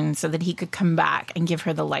fortune so that he could come back and give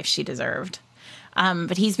her the life she deserved.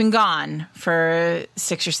 But he's been gone for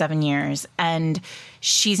 6 or 7 years, and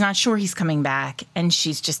she's not sure he's coming back, and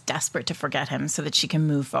she's just desperate to forget him so that she can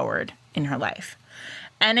move forward in her life.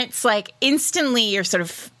 And it's like instantly you're sort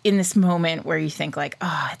of in this moment where you think like,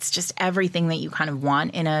 oh, it's just everything that you kind of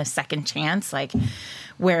want in a second chance, like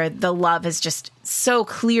where the love is just so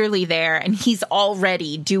clearly there, and he's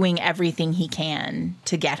already doing everything he can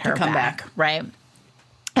to get her back, right?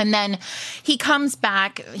 And then he comes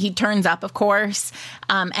back, he turns up, of course,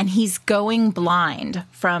 and he's going blind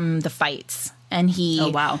from the fights. And he,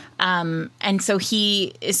 oh, wow. And so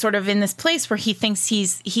he is sort of in this place where he thinks he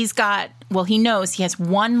knows he has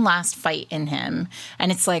one last fight in him,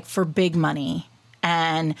 and it's like for big money.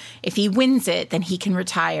 And if he wins it, then he can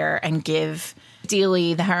retire and give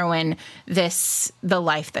Dealey, the heroine, the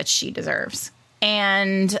life that she deserves.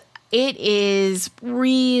 And it is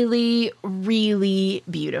really, really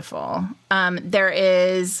beautiful.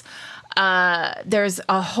 There's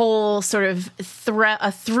a whole sort of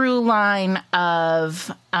a through line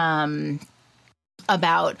of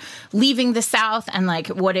about leaving the South and like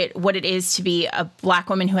what it is to be a Black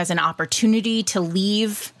woman who has an opportunity to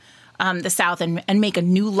leave the South and make a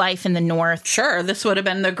new life in the North. Sure, this would have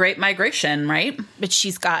been the Great Migration, right? But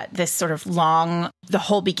she's got this sort of the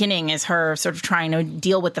whole beginning is her sort of trying to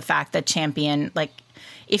deal with the fact that Champion, like,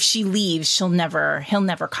 if she leaves, he'll never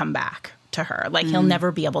come back to her. Like, he'll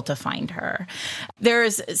never be able to find her.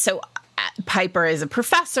 Piper is a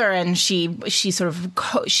professor, and she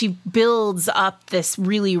builds up this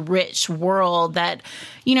really rich world that,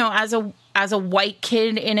 you know, as a white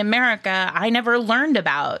kid in America, I never learned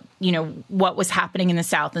about, you know, what was happening in the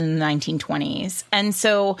South in the 1920s. And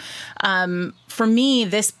so for me,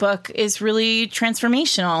 this book is really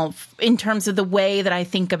transformational in terms of the way that I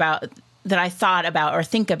think about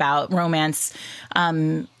romance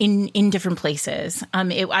in different places.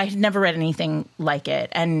 I had never read anything like it,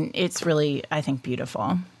 and it's really, I think,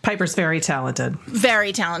 beautiful. Piper's very talented.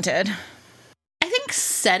 Very talented. I think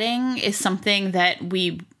setting is something that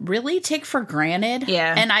we really take for granted.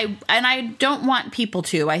 Yeah. And I don't want people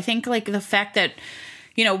to. I think like the fact that,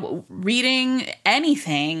 you know, reading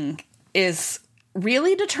anything is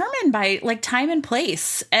really determined by like time and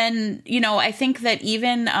place. And, you know, I think that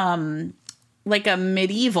even like a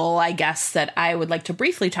medieval, I guess, that I would like to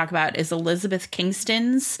briefly talk about is Elizabeth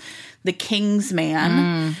Kingston's The King's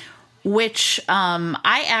Man, which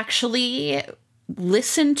I actually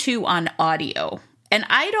listened to on audio. And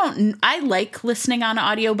I like listening on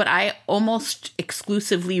audio, but I almost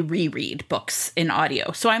exclusively reread books in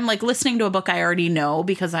audio. So I'm like listening to a book I already know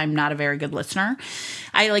because I'm not a very good listener.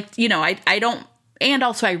 I like, you know, I don't, and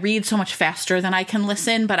also I read so much faster than I can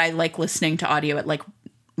listen, but I like listening to audio at like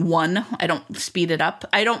 1. I don't speed it up.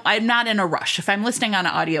 I'm not in a rush. If I'm listening on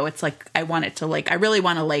audio, it's like, I want it to like, I really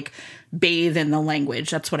want to like bathe in the language.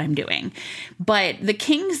 That's what I'm doing. But The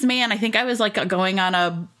King's Man, I think I was like going on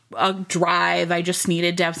a drive. I just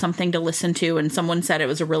needed to have something to listen to, and someone said it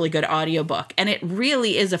was a really good audiobook, and it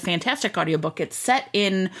really is a fantastic audiobook. It's set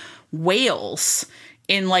in Wales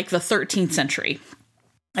in like the 13th century,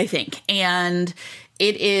 I think, and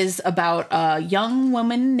it is about a young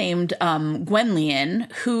woman named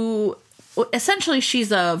Gwenllian, who essentially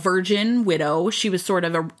she's a virgin widow. She was sort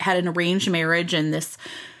of had an arranged marriage, and this,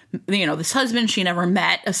 you know, this husband she never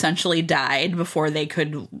met essentially died before they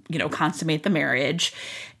could, you know, consummate the marriage.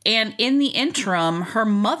 And in the interim, her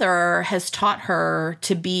mother has taught her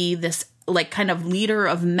to be this like kind of leader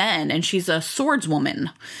of men, and she's a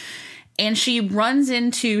swordswoman. And she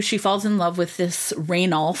falls in love with this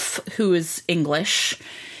Rainulf, who is English.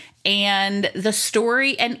 And the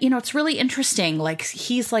story, and, you know, it's really interesting. Like,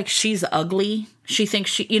 he's like, she's ugly. She thinks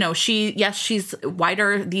she's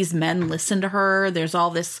whiter. These men listen to her. There's all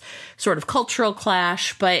this sort of cultural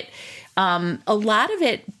clash. But a lot of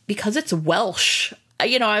it, because it's Welsh,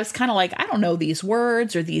 you know, I was kind of like, I don't know these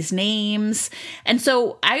words or these names. And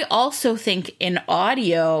so I also think in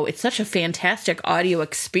audio, it's such a fantastic audio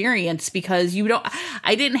experience because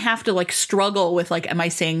I didn't have to like struggle with like, am I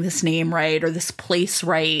saying this name right or this place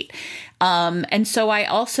right? And so I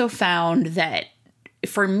also found that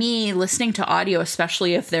for me, listening to audio,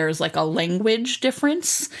 especially if there's like a language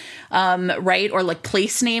difference, right, or like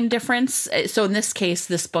place name difference. So in this case,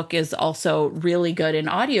 this book is also really good in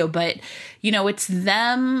audio, but you know, it's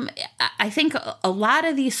them. I think a lot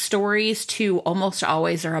of these stories too almost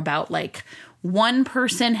always are about like one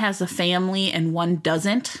person has a family and one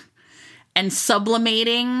doesn't, and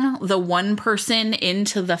sublimating the one person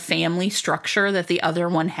into the family structure that the other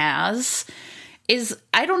one has is,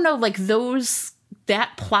 I don't know, like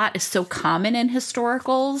that plot is so common in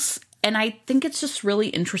historicals, and I think it's just really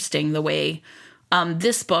interesting the way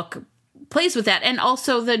this book plays with that. And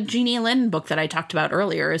also the Jeannie Lynn book that I talked about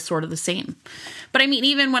earlier is sort of the same. But I mean,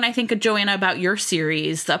 even when I think of Joanna about your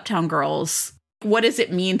series, The Uptown Girls, what does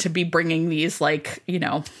it mean to be bringing these, like, you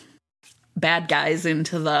know, bad guys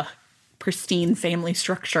into the pristine family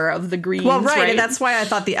structure of the Greens? Well, right. And that's why I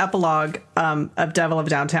thought the epilogue of Devil of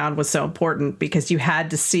Downtown was so important, because you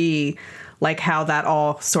had to see like how that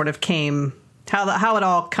all sort of came, how it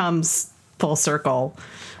all comes full circle.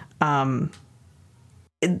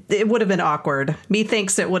 It would have been awkward.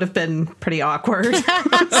 Methinks it would have been pretty awkward.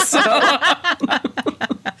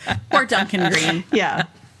 Or Duncan Green. Yeah.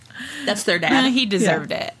 That's their dad. He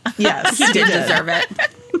deserved it. Yes. He did deserve it.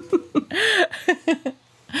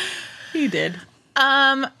 He did.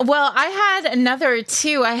 Well, I had another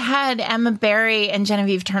two. I had Emma Barry and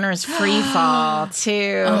Genevieve Turner's Free Fall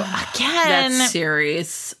too. Again, that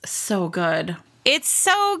series, so good. It's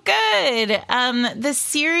so good. The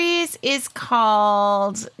series is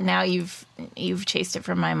called, now you've chased it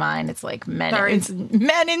from my mind. It's like Men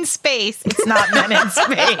in Space. It's not Men in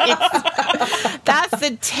Space. That's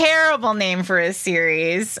a terrible name for a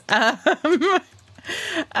series.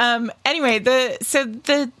 Anyway,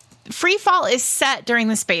 the Free Fall is set during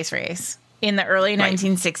the space race in the early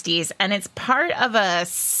 1960s, and it's part of a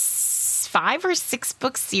 5 or 6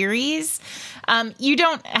 book series. You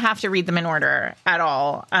don't have to read them in order at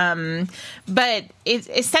all. But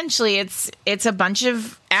essentially it's a bunch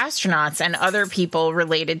of astronauts and other people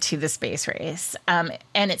related to the space race. And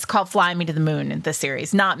it's called Fly Me to the Moon, the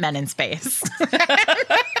series, not Men in Space.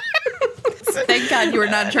 Thank God you were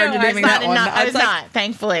not in charge of naming that one. I was not,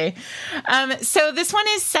 thankfully. So this one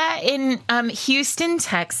is set in Houston,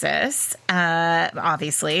 Texas,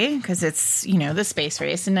 obviously, because it's, you know, the space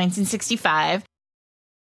race in 1965.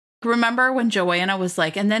 Remember when Joanna was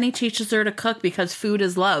like, and then he teaches her to cook because food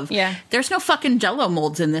is love. Yeah. There's no fucking Jell-O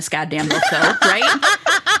molds in this goddamn book, though, right?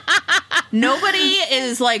 Nobody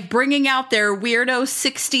is like bringing out their weirdo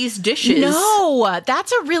 60s dishes. No,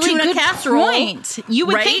 that's a really Tuna good casserole, point. You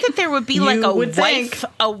would think that there would be like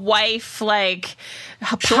a wife like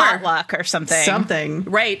potluck or something.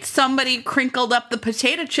 Right. Somebody crinkled up the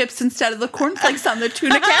potato chips instead of the cornflakes on the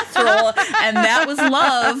tuna casserole. And that was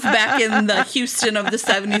love back in the Houston of the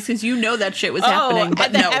 70s, because you know that shit was happening.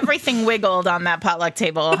 But no. Everything wiggled on that potluck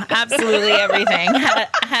table. Absolutely everything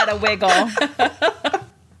had a wiggle.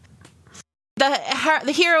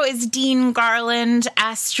 The hero is Dean Garland,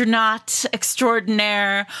 astronaut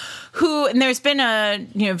extraordinaire, and there's been a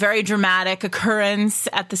very dramatic occurrence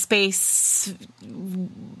at the space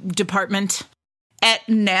department at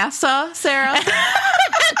NASA, Sarah.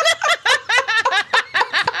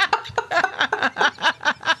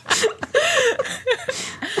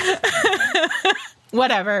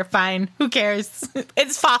 Whatever, fine. Who cares?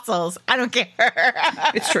 It's fossils. I don't care.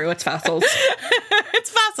 It's true. It's fossils. It's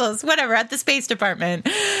fossils. Whatever. At the Space Department.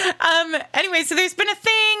 Anyway, so there's been a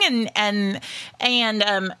thing, and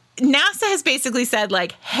NASA has basically said,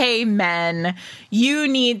 like, hey, men, you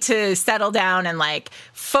need to settle down and, like,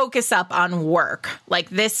 focus up on work. Like,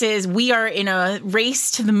 we are in a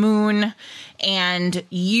race to the moon, and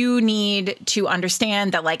you need to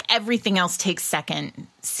understand that, like, everything else takes second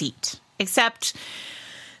seat. Except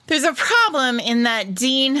there's a problem in that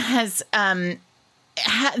Dean has,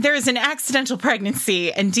 there's an accidental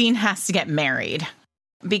pregnancy and Dean has to get married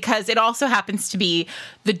because it also happens to be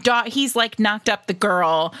he's like knocked up the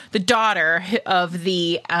daughter of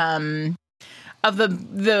the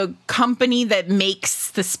company that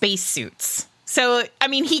makes the spacesuits. So, I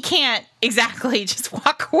mean, he can't exactly just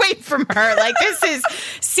walk away from her. Like, this is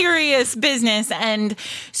serious business. And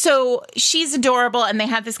so she's adorable, and they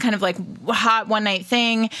had this kind of, like, hot one-night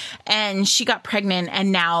thing, and she got pregnant,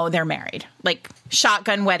 and now they're married. Like,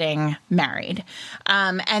 shotgun wedding, married.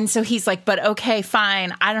 And so he's like, but okay,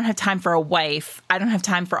 fine. I don't have time for a wife. I don't have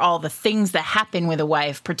time for all the things that happen with a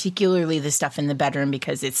wife, particularly the stuff in the bedroom,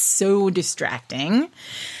 because it's so distracting.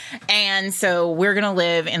 And so we're going to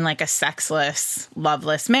live in like a sexless,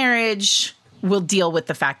 loveless marriage. We'll deal with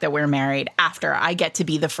the fact that we're married after I get to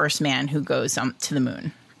be the first man who goes to the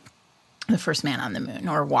moon. The first man on the moon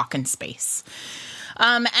or walk in space.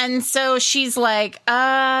 And so she's like,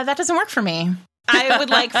 that doesn't work for me. I would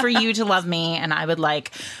like for you to love me, and I would like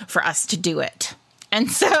for us to do it.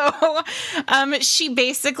 And so she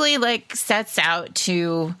basically like sets out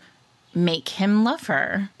to make him love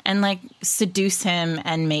her and like seduce him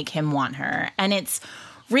and make him want her. And it's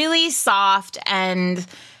really soft and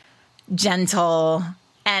gentle,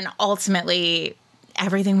 and ultimately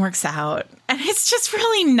everything works out. And it's just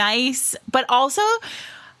really nice. But also,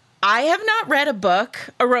 I have not read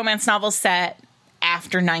a romance novel set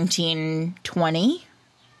after 1920.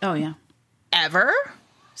 Oh, yeah. Ever.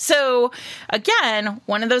 So, again,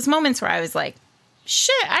 one of those moments where I was like,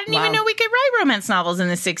 shit, I didn't even know we could write romance novels in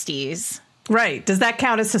the 60s. Right. Does that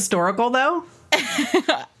count as historical, though?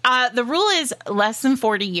 The rule is more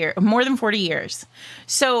than 40 years.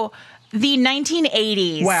 So the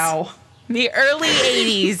 1980s. Wow. The early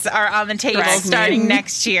 80s are on the table starting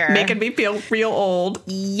next year. Making me feel real old.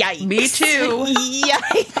 Yikes. Me too.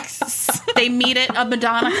 Yikes. They meet at a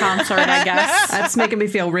Madonna concert, I guess. That's making me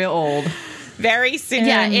feel real old. Very soon.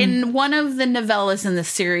 Yeah, in one of the novellas in the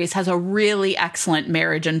series has a really excellent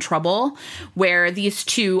Marriage in Trouble, where these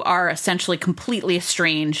two are essentially completely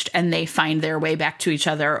estranged and they find their way back to each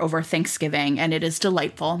other over Thanksgiving, and it is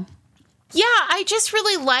delightful. Yeah, I just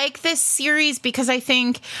really like this series because I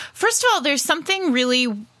think, first of all, there's something really,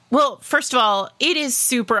 first of all, it is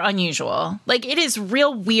super unusual. Like, it is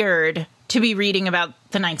real weird to be reading about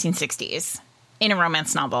the 1960s in a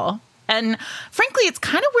romance novel. And frankly, it's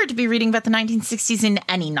kind of weird to be reading about the 1960s in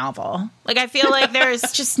any novel. Like, I feel like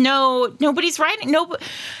there's just nobody's writing.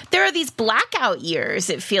 There are these blackout years,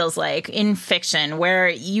 it feels like, in fiction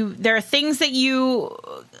where there are things that you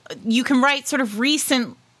can write sort of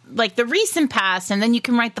recent, like the recent past, and then you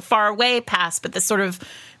can write the far away past, but the sort of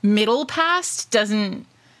middle past doesn't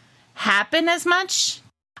happen as much.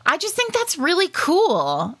 I just think that's really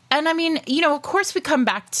cool. And I mean, of course we come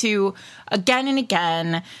back to again and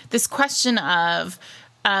again this question of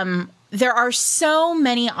there are so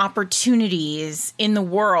many opportunities in the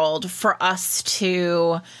world for us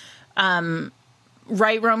to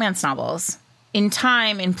write romance novels in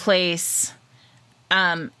time, in place,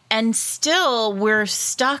 and still we're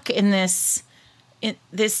stuck in this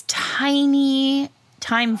tiny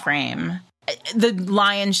time frame, the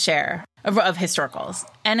lion's share of historicals.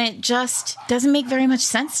 And it just doesn't make very much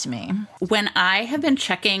sense to me. When I have been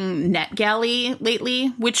checking NetGalley lately,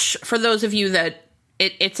 which for those of you that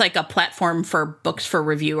it's like a platform for books for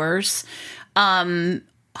reviewers, Harlequin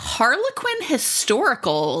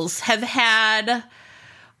historicals have had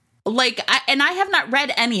and I have not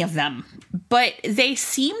read any of them, but they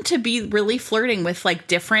seem to be really flirting with like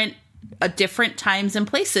different times and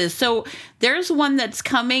places. So there's one that's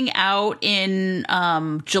coming out in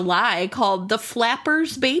July called The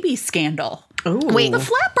Flapper's Baby Scandal. Oh, wait, The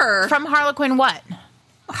Flapper from Harlequin what?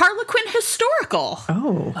 Harlequin Historical.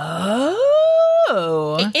 Oh.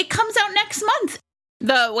 Oh. It comes out next month.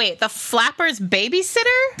 The Flappers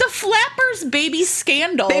Babysitter? The Flappers Baby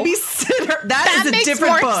Scandal. Babysitter. That is a makes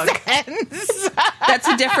different more book. sense. That's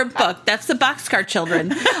a different book. That's the Boxcar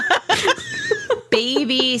Children.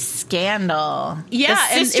 Baby Scandal. Yeah,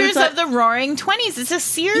 The and it Sisters was of the Roaring Twenties. It's a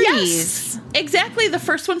series. Yes, exactly. The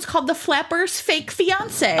first one's called The Flappers Fake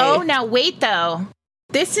Fiancé. Oh, now wait, though.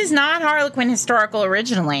 This is not Harlequin Historical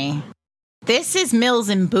originally. This is Mills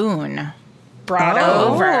and Boone brought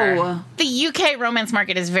over. The UK romance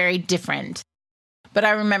market is very different. But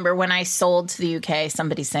I remember when I sold to the UK,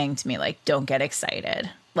 somebody saying to me, like, don't get excited.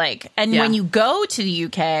 Like, and when you go to the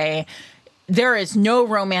UK, there is no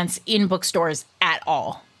romance in bookstores at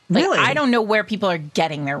all. Like, Really? I don't know where people are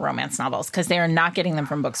getting their romance novels because they are not getting them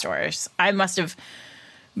from bookstores. I must have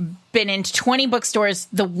been into 20 bookstores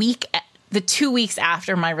the 2 weeks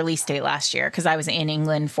after my release date last year because I was in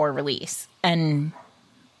England for release and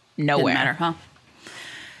nowhere. Didn't matter, huh?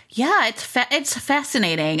 Yeah, it's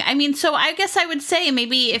fascinating. I mean, so I guess I would say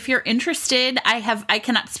maybe if you're interested, I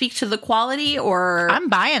cannot speak to the quality or I'm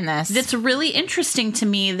buying this. It's really interesting to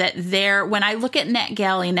me that when I look at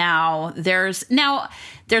NetGalley now, there's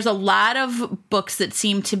a lot of books that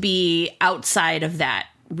seem to be outside of that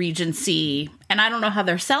Regency, and I don't know how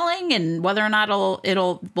they're selling and whether or not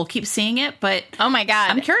we'll keep seeing it, but oh my God,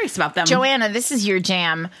 I'm curious about them. Joanna, this is your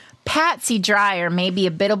jam. Patsy Dreyer may be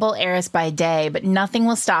a biddable heiress by day, but nothing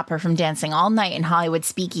will stop her from dancing all night in Hollywood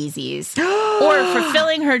speakeasies or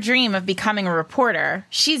fulfilling her dream of becoming a reporter.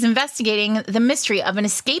 She's investigating the mystery of an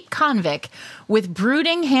escaped convict with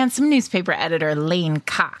brooding, handsome newspaper editor Lane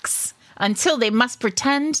Cox until they must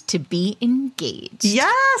pretend to be engaged.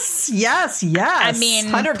 Yes. I mean,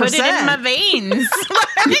 100%. put it in my veins.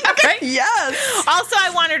 Yes. Also,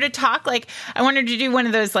 I want her to talk I want her to do one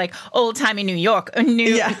of those old-timey New York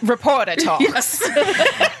reporter talks.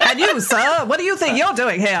 And you, sir, what do you think you're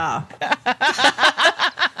doing here?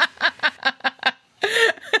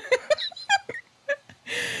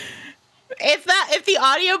 If the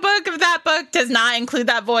audiobook of that book does not include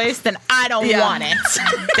that voice, then I don't want it.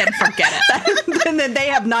 Then forget it. Then they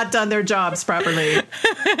have not done their jobs properly.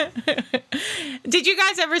 Did you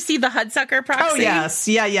guys ever see the Hudsucker Proxy? Oh, yes.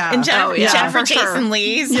 Yeah. And Jennifer for Jason sure.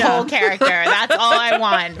 Leigh's whole character. That's all I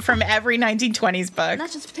want from every 1920s book.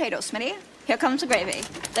 Not just potatoes, Smitty. Here comes the gravy.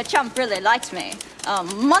 The chump really likes me. A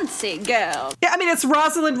Muncie girl. Yeah, I mean, it's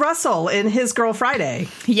Rosalind Russell in His Girl Friday.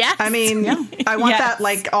 Yes. I mean, I want that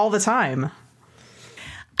all the time.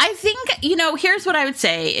 I think, here's what I would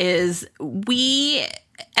say is we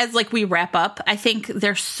wrap up, I think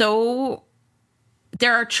there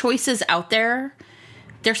are choices out there.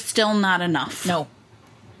 There's still not enough. No.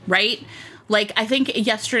 Right? I think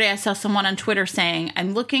yesterday I saw someone on Twitter saying,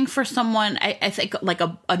 I'm looking for someone, I think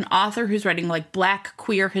an author who's writing Black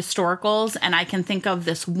queer historicals, and I can think of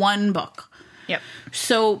this one book. Yep.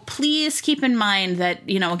 So please keep in mind that,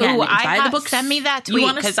 again, buy the book. Send me that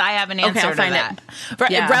tweet because I have an answer I'll to find that.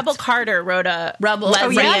 Yeah. Rebel Carter wrote a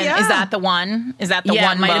lesbian. yeah. Is that the one? Is that the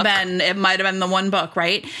one book? It It might have been the one book,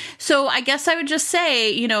 right? So I guess I would just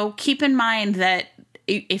say, keep in mind that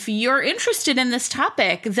if you're interested in this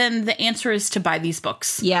topic, then the answer is to buy these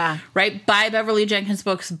books. Yeah. Right? Buy Beverly Jenkins'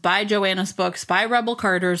 books, buy Joanna's books, buy Rebel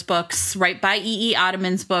Carter's books, right? Buy E.E.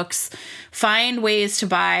 Ottoman's books. Find ways to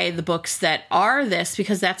buy the books that are this,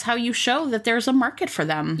 because that's how you show that there's a market for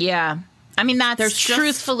them. Yeah. I mean, that's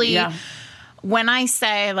truthfully... When I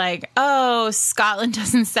say Scotland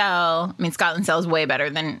doesn't sell, I mean, Scotland sells way better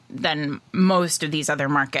than most of these other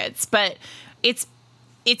markets, but it's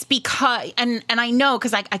because, and I know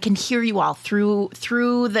because I can hear you all through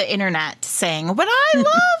the internet saying, but I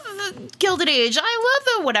love the Gilded Age, I love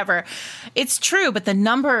the whatever. It's true, but the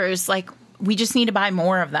numbers, we just need to buy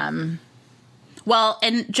more of them. Well,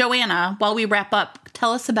 and Joanna, while we wrap up,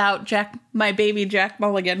 tell us about my baby Jack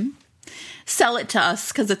Mulligan. Sell it to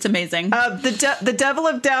us because it's amazing. The Devil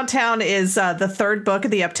of Downtown is the third book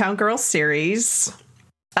of the Uptown Girls series.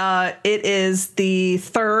 It is the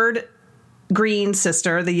third Green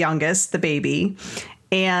sister, the youngest, the baby,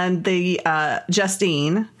 and the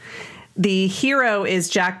Justine. The hero is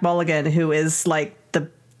Jack Mulligan, who is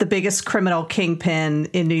the biggest criminal kingpin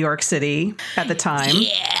in New York City at the time.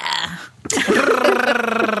 Yeah.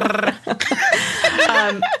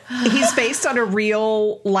 He's based on a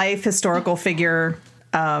real life historical figure.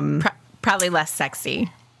 Probably less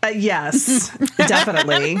sexy. Yes,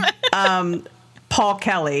 definitely. Paul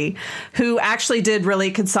Kelly, who actually did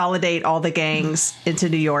really consolidate all the gangs into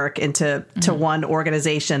New York into one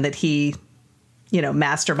organization that he,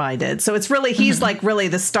 masterminded. So it's really, he's really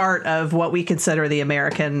the start of what we consider the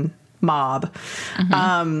American mob.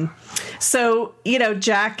 So,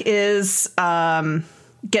 Jack is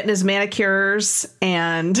getting his manicures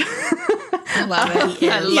and I love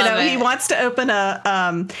it. He wants to open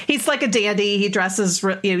a he's like a dandy. He dresses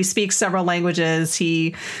he speaks several languages.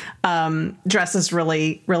 He dresses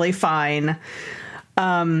really, really fine.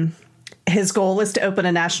 His goal is to open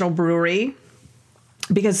a national brewery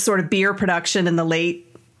because sort of beer production in the late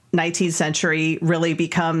 19th century really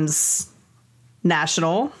becomes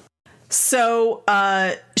national. So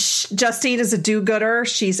Justine is a do-gooder.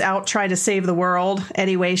 She's out trying to save the world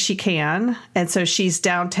any way she can. And so she's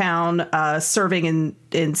downtown serving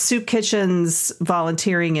in soup kitchens,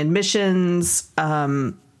 volunteering in missions,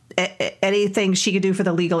 anything she could do for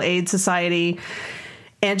the Legal Aid Society.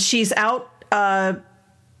 And she's out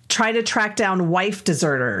trying to track down wife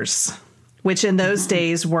deserters, which in those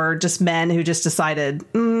days were just men who just decided,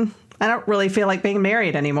 I don't really feel like being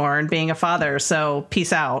married anymore and being a father, so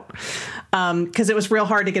peace out. Because it was real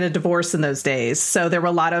hard to get a divorce in those days. So there were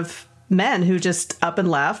a lot of men who just up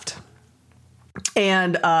and left.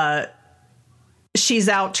 And she's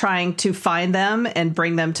out trying to find them and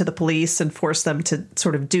bring them to the police and force them to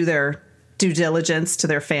sort of do their due diligence to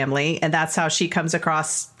their family. And that's how she comes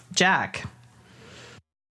across Jack.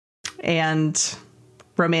 And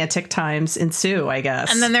romantic times ensue, I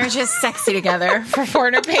guess. And then they're just sexy together for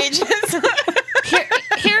 400 pages.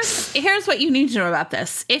 Here's what you need to know about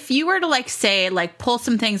this. If you were to say pull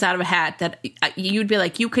some things out of a hat that you'd be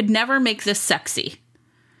like, you could never make this sexy.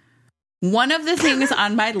 One of the things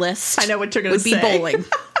on my list I know what you're going to say. Would be bowling.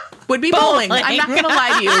 Would be bowling. I'm not going to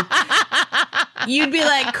lie to you. You'd be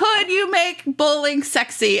like, could you make bowling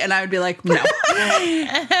sexy? And I would be like, no.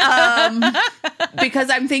 Because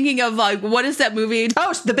I'm thinking of what is that movie?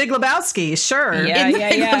 Oh, The Big Lebowski. Sure.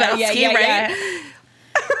 Yeah.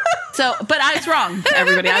 So, but I was wrong,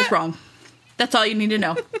 everybody. I was wrong. That's all you need to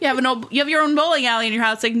know. You have your own bowling alley in your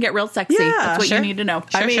house. It can get real sexy. Yeah, that's what you need to know.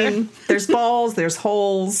 I mean, there's balls, there's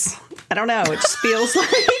holes. I don't know. It just feels like...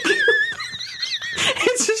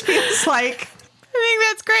 It just feels like... I think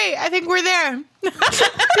that's great. I think we're there.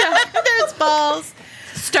 There's balls.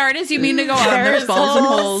 Start as you mean to go on. There's balls and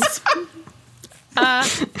holes.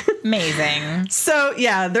 Amazing. So,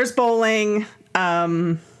 yeah, there's bowling.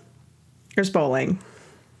 There's bowling.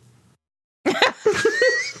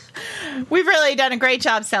 We've really done a great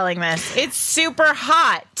job selling this. It's super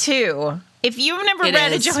hot, too. If you've never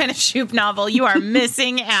read a Joanna Shupe novel, you are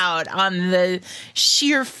missing out on the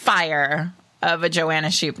sheer fire of a Joanna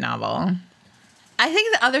Shupe novel. I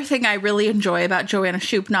think the other thing I really enjoy about Joanna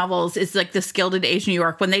Shupe novels is this Gilded Age New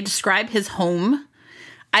York. When they describe his home,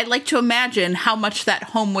 I like to imagine how much that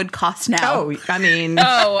home would cost now. Oh, I mean,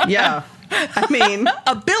 yeah. I mean,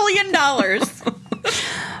 $1 billion.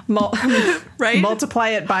 Right? Multiply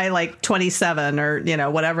it by 27 or,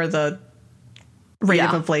 whatever the rate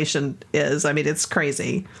of inflation is. I mean, it's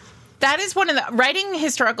crazy. That is one of the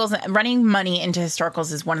running money into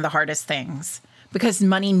historicals is one of the hardest things because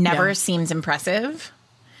money never seems impressive.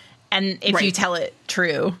 And if you tell it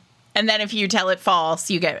true, and then if you tell it false,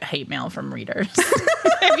 you get hate mail from readers.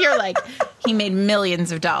 If you're like, he made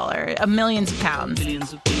millions of dollars, millions of pounds.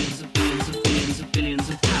 Billions of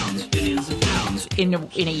pounds in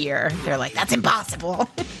a year. They're like, that's impossible.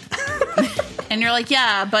 And you're like,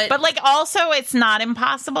 yeah, but also it's not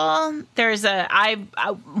impossible. There's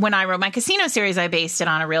when I wrote my casino series, I based it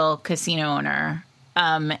on a real casino owner.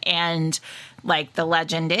 And the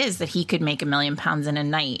legend is that he could make £1 million in a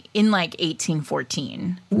night in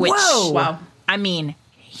 1814. Which, whoa. Wow. I mean,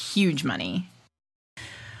 huge money.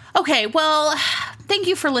 Okay, well, thank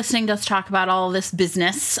you for listening to us talk about all of this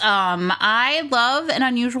business. I love an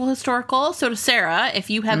unusual historical. So to Sarah, if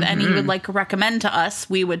you have any you would like to recommend to us,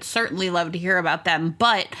 we would certainly love to hear about them.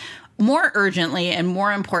 But more urgently and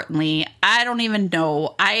more importantly, I don't even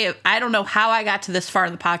know. I don't know how I got to this far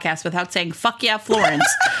in the podcast without saying, fuck yeah, Florence.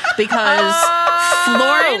 Because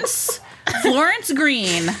Florence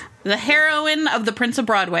Green, the heroine of The Prince of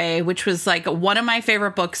Broadway, which was one of my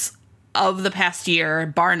favorite books of the past year,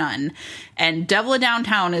 bar none. And Devil of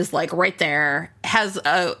Downtown is right there, has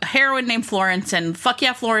a heroine named Florence, and fuck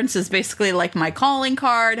yeah, Florence is basically my calling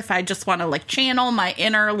card if I just want to channel my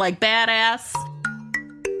inner badass.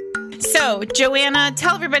 So, Joanna,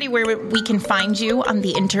 tell everybody where we can find you on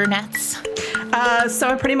the internets. So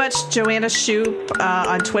I'm pretty much Joanna Shupe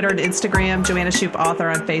on Twitter and Instagram, Joanna Shupe author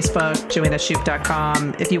on Facebook,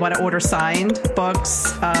 joannashupe.com. If you want to order signed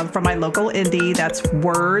books from my local indie, that's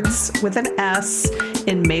Words with an S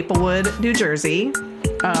in Maplewood, New Jersey.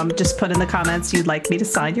 Just put in the comments you'd like me to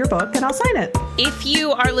sign your book, and I'll sign it. If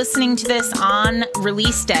you are listening to this on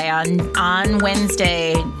release day, on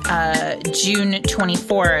Wednesday, June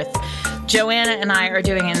 24th, Joanna and I are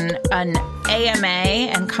doing an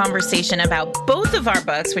AMA and conversation about both of our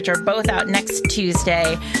books, which are both out next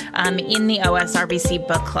Tuesday in the OSRBC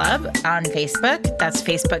Book Club on Facebook. That's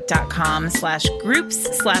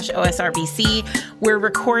facebook.com/groups/OSRBC. We're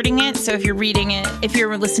recording it, so if you're reading it, if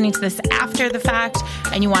you're listening to this after the fact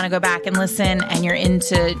and you want to go back and listen and you're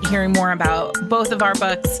into hearing more about both of our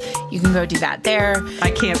books, you can go do that there.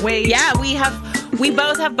 I can't wait. Yeah, we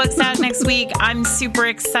both have books out next week. I'm super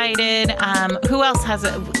excited. Who else has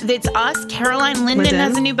it? It's us. Caroline Linden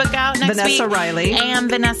has a new book out next week. Vanessa Riley. And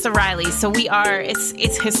Vanessa Riley. So we are,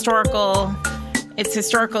 it's historical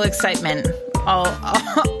excitement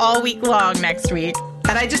all week long next week.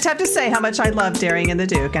 And I just have to say how much I love Daring and the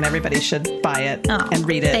Duke, and everybody should buy it and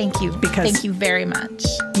read it. Thank you. Because thank you very much.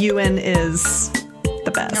 Ewan is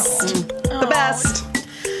the best. The best.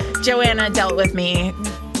 Joanna dealt with me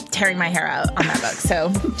tearing my hair out on that book,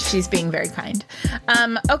 so she's being very kind.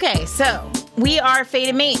 Okay, so we are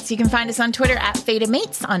Fated Mates. You can find us on Twitter at Fated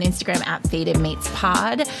Mates, on Instagram at Fated Mates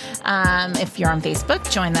Pod. If you're on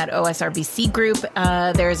Facebook, join that OSRBC group.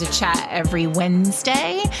 There's a chat every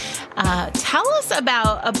Wednesday. Tell us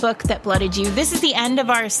about a book that blooded you. This is the end of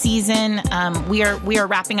our season. We are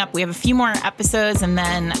wrapping up. We have a few more episodes, and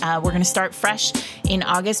then we're going to start fresh in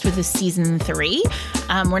August with a season 3.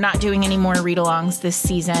 We're not doing any more read-alongs this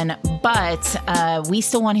season, but we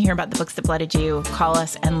still want to hear about the books that blooded you. Call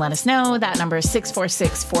us and let us know. That number is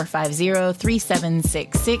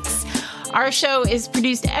 646-450-3766. Our show is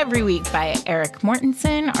produced every week by Eric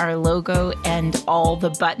Mortensen. Our logo and all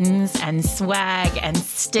the buttons and swag and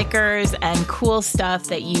stickers and cool stuff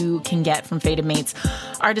that you can get from Fated Mates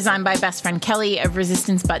are designed by best friend Kelly of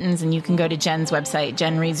Resistance Buttons, and you can go to Jen's website,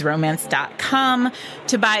 jenreadsromance.com,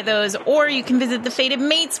 to buy those, or you can visit the Fated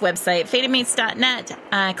Mates website,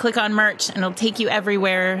 fatedmates.net, click on merch, and it'll take you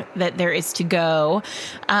everywhere that there is to go.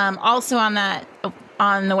 Also on the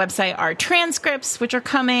website are transcripts, which are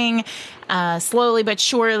coming slowly but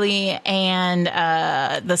surely, and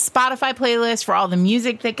the Spotify playlist for all the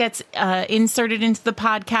music that gets inserted into the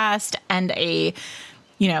podcast, and a,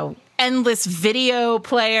 endless video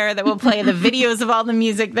player that will play the videos of all the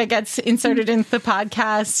music that gets inserted into the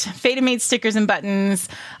podcast. Fated Mates stickers and buttons.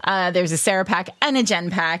 There's a Sarah pack and a Jen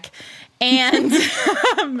pack. And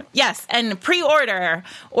yes, and pre-order.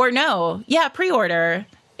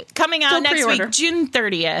 Coming out next week, June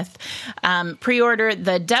 30th. Pre-order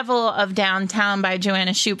The Devil of Downtown by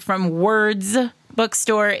Joanna Shupe from Words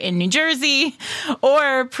Bookstore in New Jersey,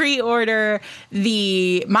 or pre-order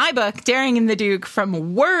my book, Daring and the Duke,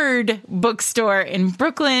 from Word Bookstore in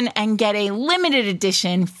Brooklyn, and get a limited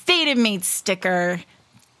edition Fated Mates sticker.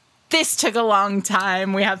 This took a long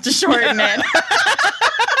time. We have to shorten it.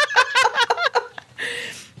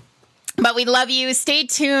 But we love you. Stay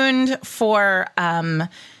tuned for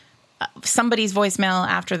somebody's voicemail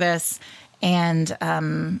after this.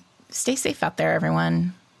 And stay safe out there,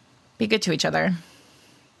 everyone. Be good to each other.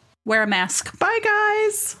 Wear a mask. Bye,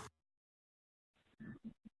 guys.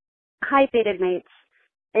 Hi, Fated Mates.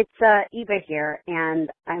 It's Eva here, and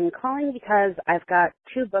I'm calling because I've got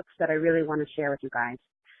 2 books that I really want to share with you guys.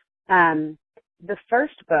 The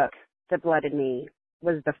first book that blooded me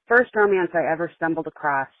was the first romance I ever stumbled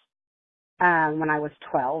across when I was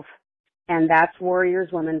 12, and that's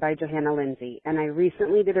Warrior's Woman by Johanna Lindsey. And I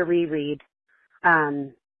recently did a reread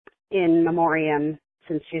in memoriam,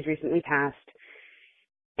 since she's recently passed.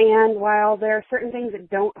 And while there are certain things that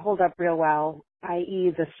don't hold up real well, i.e.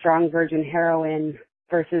 the strong virgin heroine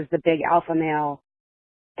versus the big alpha male,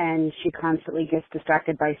 and she constantly gets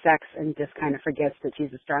distracted by sex and just kind of forgets that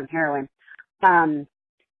she's a strong heroine.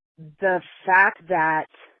 The fact that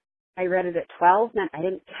I read it at 12 meant I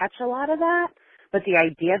didn't catch a lot of that, but the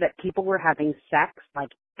idea that people were having sex,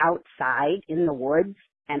 like, outside in the woods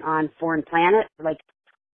and on foreign planet, like,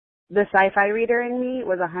 the sci-fi reader in me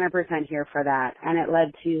was 100% here for that, and it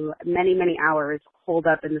led to many, many hours holed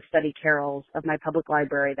up in the study carrels of my public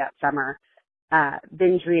library that summer,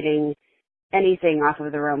 binge reading anything off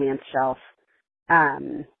of the romance shelf,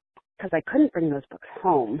 because I couldn't bring those books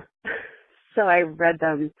home. So I read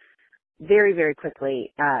them very, very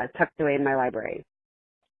quickly, tucked away in my library.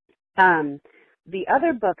 The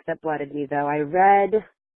other book that blooded me, though, I read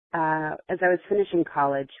as I was finishing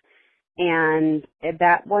college, and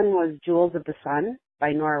that one was Jewels of the Sun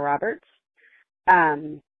by Nora Roberts.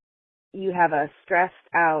 You have a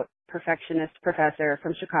stressed-out perfectionist professor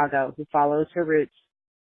from Chicago who follows her roots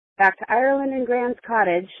back to Ireland and Grant's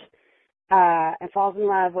Cottage and falls in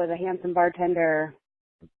love with a handsome bartender,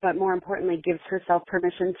 but more importantly gives herself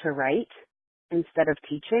permission to write instead of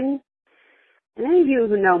teaching. And any of you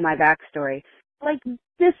who know my backstory, like,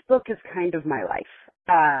 this book is kind of my life.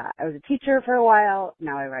 I was a teacher for a while.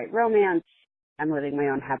 Now I write romance. I'm living my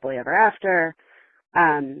own happily ever after.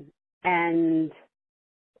 And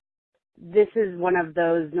this is one of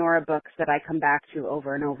those Nora books that I come back to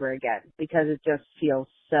over and over again because it just feels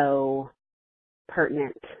so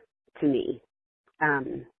pertinent to me.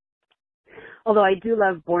 Although I do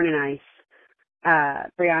love Born in Ice,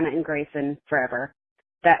 Brianna and Grayson forever.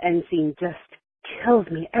 That end scene just kills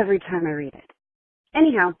me every time I read it.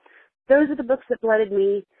 Anyhow, those are the books that blooded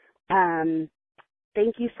me.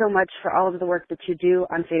 Thank you so much for all of the work that you do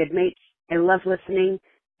on Fated Mates. I love listening,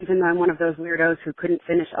 even though I'm one of those weirdos who couldn't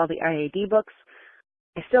finish all the IAD books.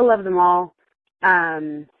 I still love them all.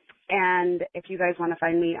 And if you guys want to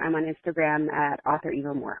find me, I'm on Instagram at author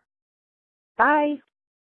Eva Moore. Bye.